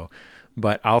Fun show,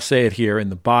 but I'll say it here in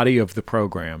the body of the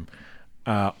program.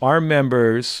 Our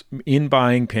members, in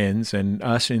buying pins and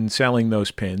us in selling those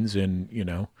pins and,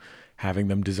 having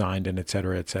them designed and et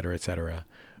cetera,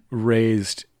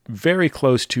 raised very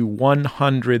close to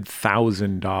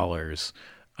 $100,000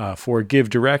 for Give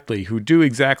Directly, who do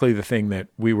exactly the thing that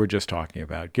we were just talking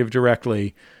about. Give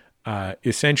Directly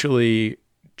essentially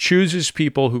chooses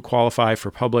people who qualify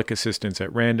for public assistance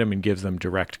at random and gives them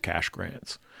direct cash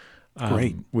grants.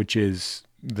 Great. Which is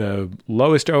the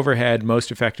lowest overhead,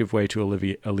 most effective way to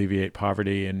alleviate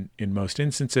poverty in most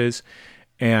instances.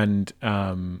 And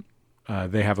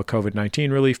they have a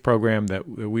COVID-19 relief program that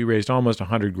we raised almost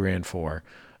 $100,000 for.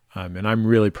 And I'm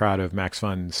really proud of Max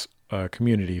Fund's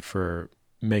community for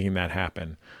making that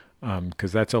happen,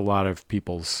 because that's a lot of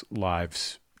people's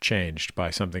lives changed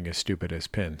by something as stupid as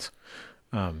pins.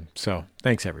 So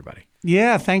thanks, everybody.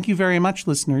 Yeah, thank you very much,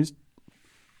 listeners.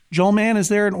 Joel Mann, is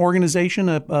there an organization,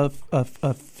 a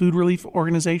food relief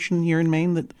organization here in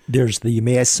Maine that? There's the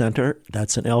Emmaus Center,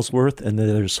 that's in Ellsworth, and then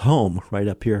there's Home right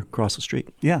up here across the street.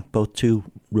 Yeah. Both two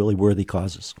really worthy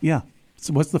causes. Yeah.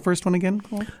 So what's the first one again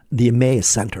called? The Emmaus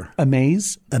Center.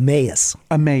 Emmaus? Emmaus.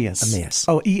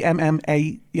 Oh,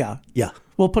 EMMA, yeah. Yeah.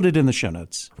 We'll put it in the show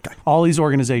notes. Okay. All these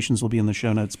organizations will be in the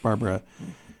show notes, Barbara,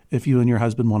 if you and your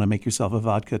husband want to make yourself a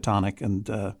vodka tonic and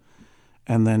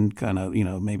then kind of,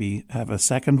 maybe have a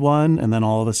second one, and then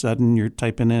all of a sudden you're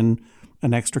typing in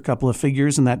an extra couple of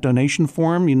figures in that donation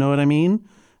form, you know what I mean?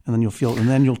 And then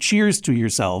you'll cheers to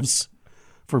yourselves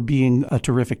for being a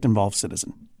terrific involved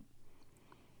citizen.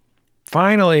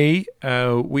 Finally,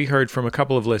 we heard from a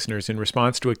couple of listeners in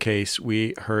response to a case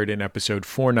we heard in episode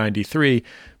 493,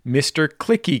 Mr.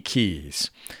 Clicky Keys.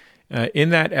 In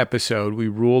that episode, we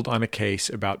ruled on a case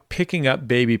about picking up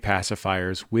baby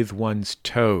pacifiers with one's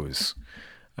toes.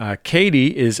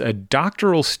 Katie is a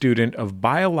doctoral student of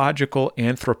biological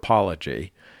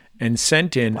anthropology and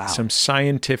sent in some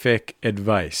scientific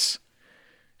advice.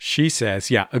 She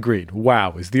says, yeah, agreed.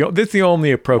 Wow, that's the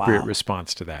only appropriate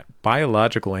response to that.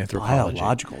 Biological anthropology.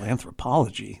 Biological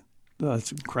anthropology. Oh,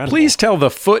 that's incredible. Please tell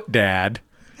the foot dad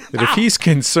that if he's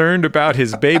concerned about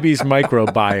his baby's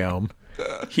microbiome,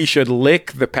 he should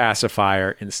lick the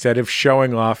pacifier instead of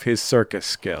showing off his circus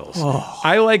skills. Oh.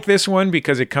 I like this one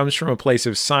because it comes from a place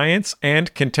of science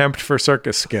and contempt for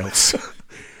circus skills.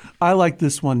 I like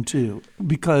this one too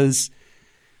because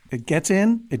it gets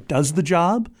in, it does the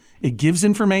job, it gives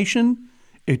information,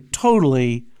 it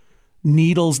totally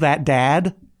needles that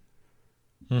dad.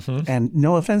 Mm-hmm. And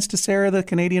no offense to Sarah, the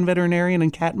Canadian veterinarian,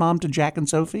 and cat mom to Jack and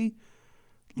Sophie,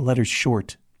 letters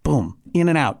short, boom, in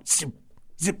and out, zip,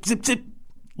 zip, zip, zip.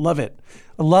 Love it.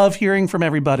 I love hearing from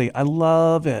everybody. I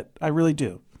love it. I really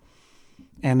do.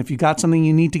 And if you got something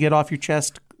you need to get off your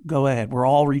chest, go ahead. We're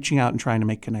all reaching out and trying to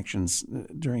make connections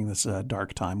during this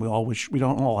dark time. We all wish we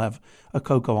don't all have a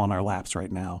Coco on our laps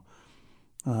right now.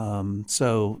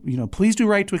 So, please do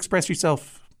write to express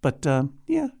yourself. But I'm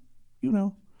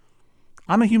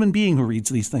a human being who reads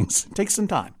these things. Take some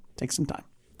time.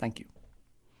 Thank you.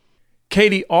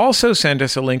 Katie also sent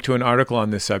us a link to an article on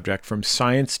this subject from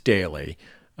Science Daily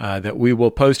that we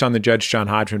will post on the Judge John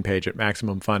Hodgman page at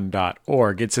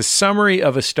MaximumFun.org. It's a summary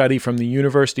of a study from the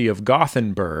University of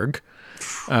Gothenburg,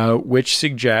 which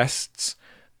suggests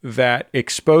that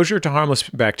exposure to harmless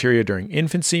bacteria during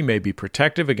infancy may be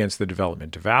protective against the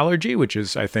development of allergy, which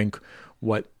is, I think,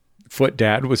 what Foot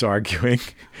Dad was arguing,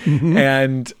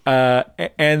 and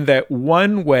that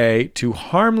one way to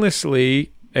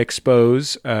harmlessly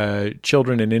expose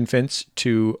children and infants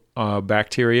to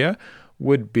bacteria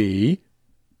would be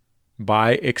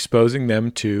by exposing them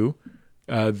to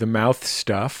the mouth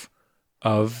stuff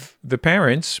of the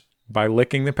parents by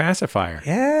licking the pacifier.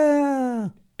 Yeah.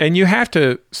 And you have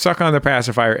to suck on the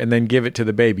pacifier and then give it to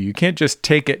the baby. You can't just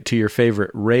take it to your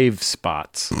favorite rave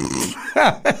spots.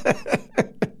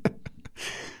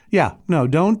 Yeah, no,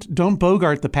 don't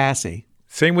bogart the passy.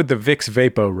 Same with the Vicks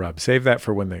Vapo Rub. Save that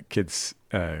for when the kids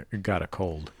got a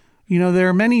cold. There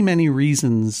are many, many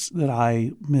reasons that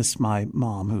I miss my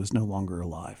mom, who is no longer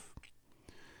alive.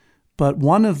 But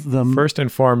one of them... First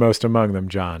and foremost among them,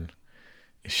 John,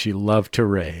 is she loved to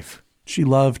rave. She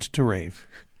loved to rave.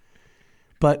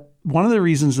 But one of the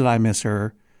reasons that I miss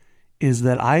her is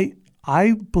that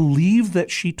I believe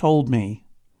that she told me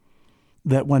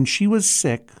that when she was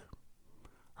sick,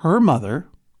 her mother,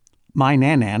 my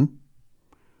Nan,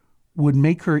 would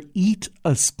make her eat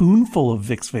a spoonful of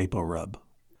Vicks Vapo Rub.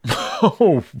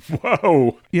 Oh,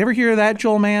 whoa. You ever hear of that,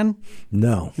 Joel Man?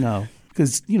 No. No.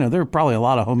 Because, there are probably a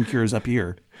lot of home cures up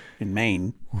here in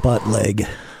Maine. Butt leg.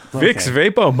 Okay. Vicks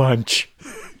Vapo Munch.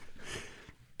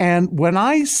 And when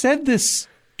I said this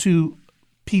to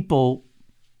people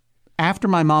after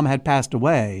my mom had passed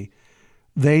away,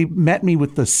 they met me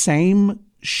with the same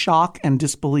shock and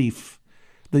disbelief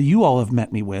that you all have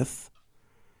met me with.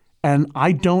 And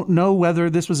I don't know whether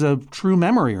this was a true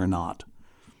memory or not.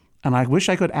 And I wish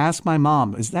I could ask my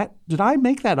mom, did I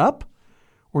make that up?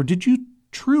 Or did you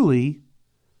truly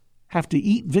have to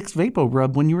eat Vicks Vapo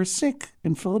Rub when you were sick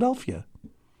in Philadelphia?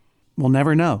 We'll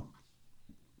never know.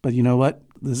 But you know what?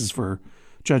 This is for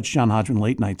Judge John Hodgman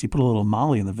late nights. You put a little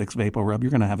Molly in the Vicks Vapo Rub,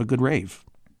 you're going to have a good rave.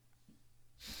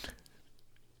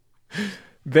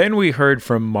 Then we heard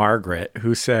from Margaret,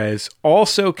 who says,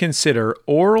 also consider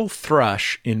oral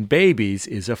thrush in babies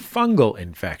is a fungal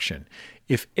infection.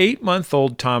 If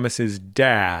 8-month-old Thomas's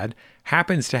dad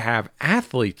happens to have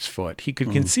athlete's foot, he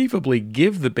could conceivably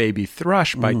give the baby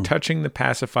thrush by touching the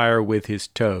pacifier with his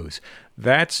toes.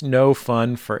 That's no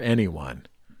fun for anyone.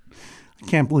 I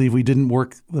can't believe we didn't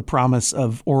work the promise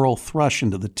of oral thrush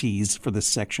into the tease for this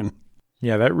section.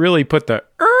 Yeah, that really put the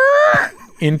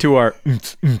into our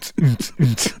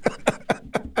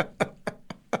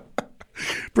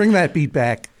Bring that beat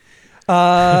back.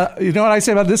 You know what I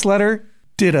say about this letter?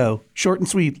 Ditto. Short and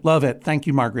sweet. Love it. Thank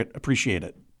you, Margaret. Appreciate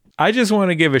it. I just want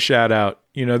to give a shout out.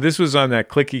 This was on that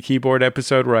Clicky Keyboard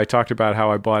episode where I talked about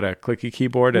how I bought a Clicky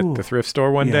Keyboard at the thrift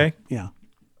store one day. Yeah.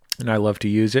 And I love to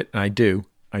use it. And I do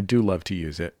love to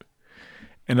use it.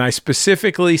 And I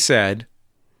specifically said,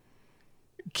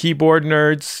 keyboard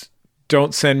nerds,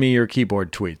 don't send me your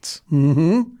keyboard tweets.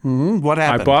 What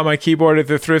happened? I bought my keyboard at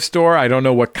the thrift store. I don't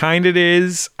know what kind it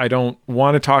is. I don't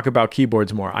want to talk about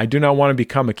keyboards more. I do not want to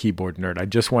become a keyboard nerd. I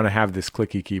just want to have this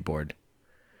Clicky keyboard.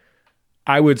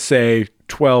 I would say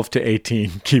 12 to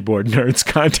 18 keyboard nerds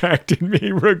contacted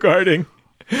me regarding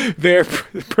their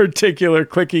particular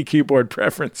Clicky keyboard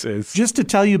preferences. Just to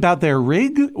tell you about their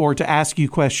rig or to ask you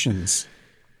questions?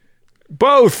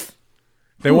 Both.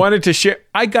 They wanted to share.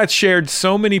 I got shared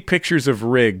so many pictures of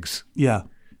rigs. Yeah.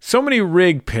 So many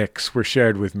rig pics were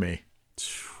shared with me.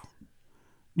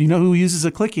 You know who uses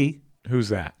a Clicky? Who's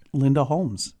that? Linda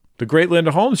Holmes. The great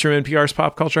Linda Holmes from NPR's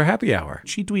Pop Culture Happy Hour.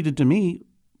 She tweeted to me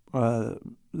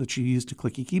that she used a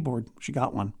Clicky keyboard. She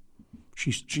got one.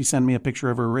 She sent me a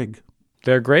picture of her rig.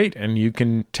 They're great, and you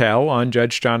can tell on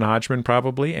Judge John Hodgman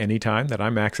probably anytime that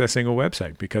I'm accessing a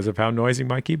website because of how noisy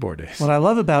my keyboard is. What I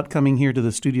love about coming here to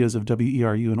the studios of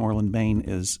WERU in Orland, Maine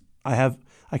is I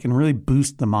can really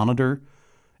boost the monitor,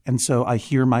 and so I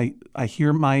hear my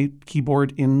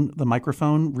keyboard in the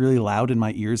microphone really loud in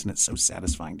my ears, and it's so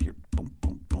satisfying to hear boom,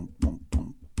 boom, boom, boom,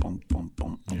 boom, boom, boom,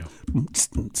 boom. Yeah.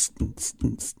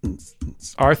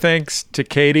 Our thanks to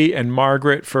Katie and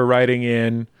Margaret for writing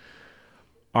in.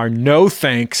 are no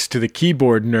thanks to the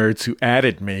keyboard nerds who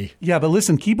added me. Yeah, but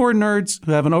listen, keyboard nerds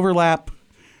who have an overlap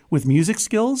with music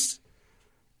skills,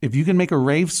 if you can make a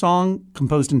rave song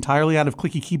composed entirely out of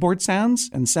clicky keyboard sounds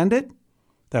and send it,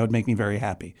 that would make me very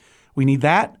happy. We need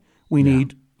that. We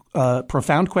need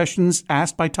profound questions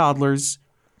asked by toddlers.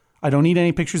 I don't need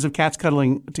any pictures of cats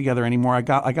cuddling together anymore. I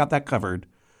got that covered.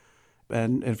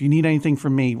 And if you need anything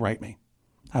from me, write me.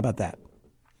 How about that?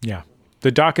 Yeah.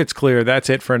 The docket's clear.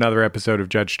 That's it for another episode of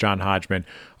Judge John Hodgman.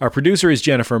 Our producer is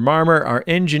Jennifer Marmer. Our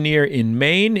engineer in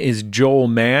Maine is Joel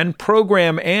Mann,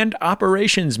 program and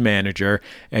operations manager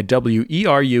at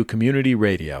WERU Community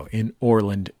Radio in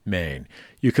Orland, Maine.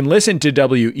 You can listen to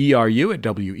WERU at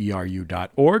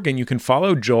weru.org, and you can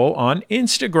follow Joel on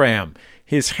Instagram.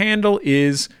 His handle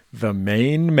is The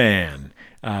Maine Man.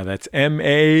 That's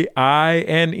MAINEMANN.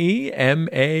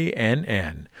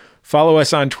 Follow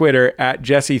us on Twitter at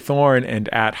Jesse Thorne and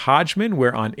at Hodgman.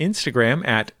 We're on Instagram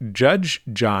at Judge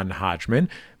John Hodgman.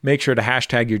 Make sure to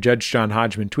hashtag your Judge John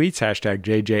Hodgman tweets, hashtag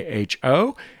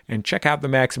JJHO, and check out the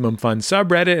Maximum Fun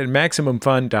subreddit at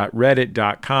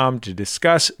MaximumFun.reddit.com to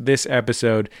discuss this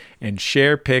episode and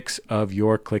share pics of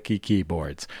your clicky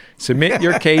keyboards. Submit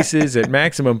your cases at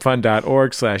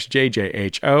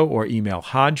MaximumFun.org/JJHO or email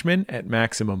Hodgman at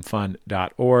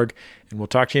MaximumFun.org. And we'll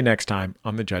talk to you next time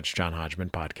on the Judge John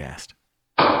Hodgman podcast.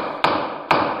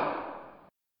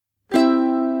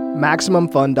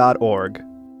 MaximumFun.org.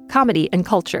 Comedy and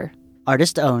culture.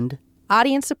 Artist owned.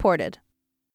 Audience supported.